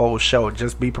last the whole show.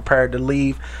 Just be prepared to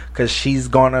leave because she's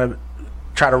gonna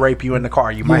try to rape you in the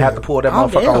car. You might have to pull that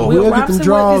motherfucker over. We'll get them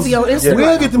draws. We'll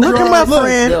get them draws. Look him up,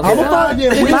 friend. I'm gonna find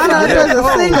you.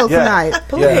 Single tonight.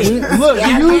 Please. Look,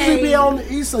 he usually be on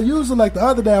the east. So usually, like the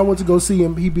other day, I went to go see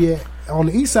him. He be on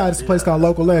the east side. It's a place called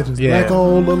Local Legends. Black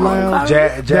on the lounge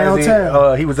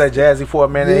downtown. He was at Jazzy for a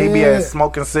minute. He be at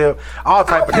Smoke and Sip. All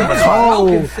type of different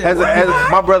songs. As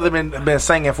my brother been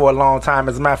singing for a long time.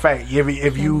 As a matter of fact,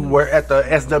 if you were at the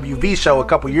SWV show a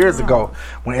couple years ago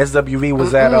when SWV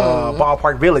was at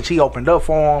Ballpark Village, he opened up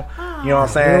for him. You know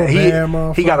what I'm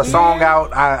saying? He got a song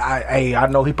out. I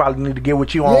know he probably need to get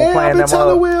with you on playing them.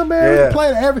 Telling Will, man,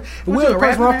 playing every Will.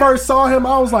 When I first saw him,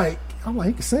 I was like,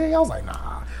 he can sing. I was like, nah.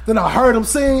 Then I heard him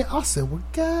sing. I said, well,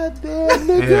 goddamn,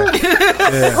 nigga.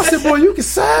 I said, boy, you can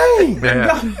sing.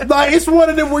 Like, it's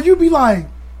one of them where you be like,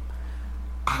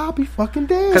 I'll be fucking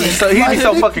dead. Cause he be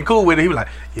so fucking cool with it. He be like,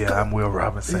 yeah, I'm Will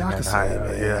Robinson. I can how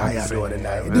y'all doing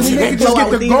tonight? And this nigga just get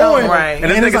the going. And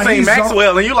this nigga sing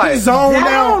Maxwell, and you like, he's zoned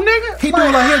out. Nigga. He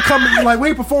doing like, he'll come, like,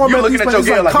 we perform at these places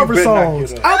like cover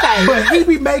songs. Okay. But he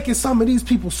be making some of these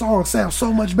people's songs sound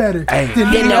so much better than the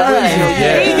original.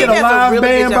 He get a live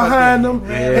band behind them.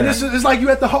 And it's like you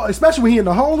at the hole, especially when he in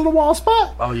the hole in the wall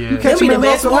spot. Oh, yeah. You catch him in the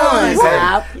best ones.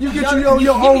 You get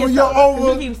your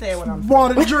over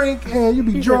water drink, and you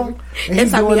be drunk. And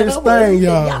he's doing this thing,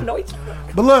 y'all.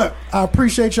 But look, I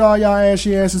appreciate y'all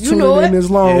ashy asses tuning in this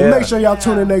long. Make sure y'all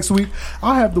tune in next week.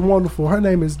 I have the wonderful, her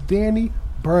name is Danny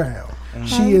Brown.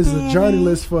 She is a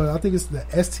journalist for, I think it's the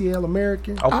STL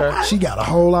American. Okay. She got a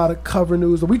whole lot of cover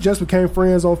news. We just became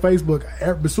friends on Facebook.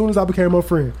 As soon as I became her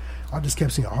friend, I just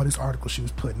kept seeing all these articles she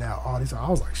was putting out. I was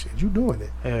like, shit, you doing it.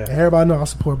 And everybody know I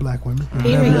support black women.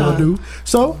 I do.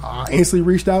 So I instantly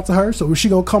reached out to her. So she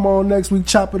going to come on next week,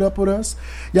 chop it up with us.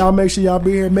 Y'all make sure y'all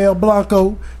be here. Mel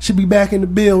Blanco should be back in the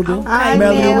building.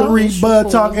 Melanie Marie, Bud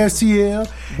Talk STL.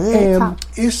 And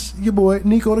it's your boy,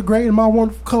 Nico the Great, and my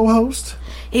wonderful co-host.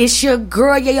 It's your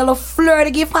girl, Yellow Fleur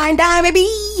to get fine dime, baby.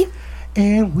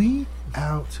 And we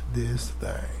out this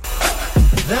thing.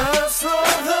 That's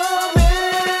from the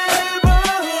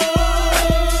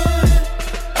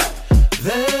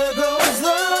there goes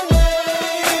the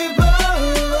neighborhood.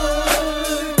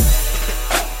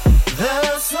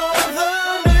 That's from the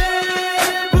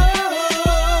neighborhood.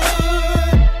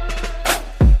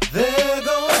 There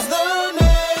goes the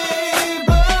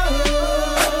neighborhood.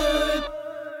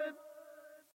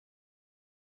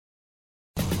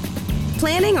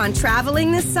 Planning on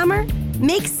traveling this summer?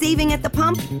 Make saving at the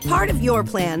pump part of your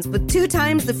plans with 2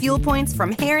 times the fuel points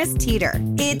from Harris Teeter.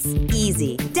 It's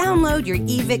easy. Download your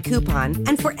eVic coupon,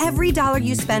 and for every $1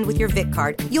 you spend with your Vic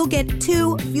card, you'll get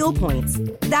 2 fuel points.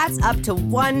 That's up to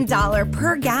 $1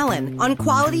 per gallon on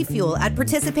quality fuel at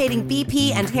participating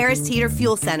BP and Harris Teeter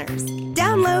fuel centers.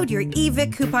 Download your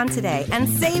eVic coupon today and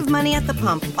save money at the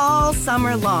pump all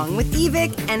summer long with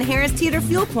eVic and Harris Teeter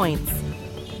fuel points.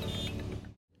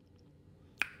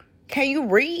 Can you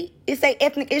read? It say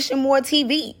Ethnic Ishimore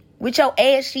TV with your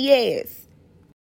ashy ass.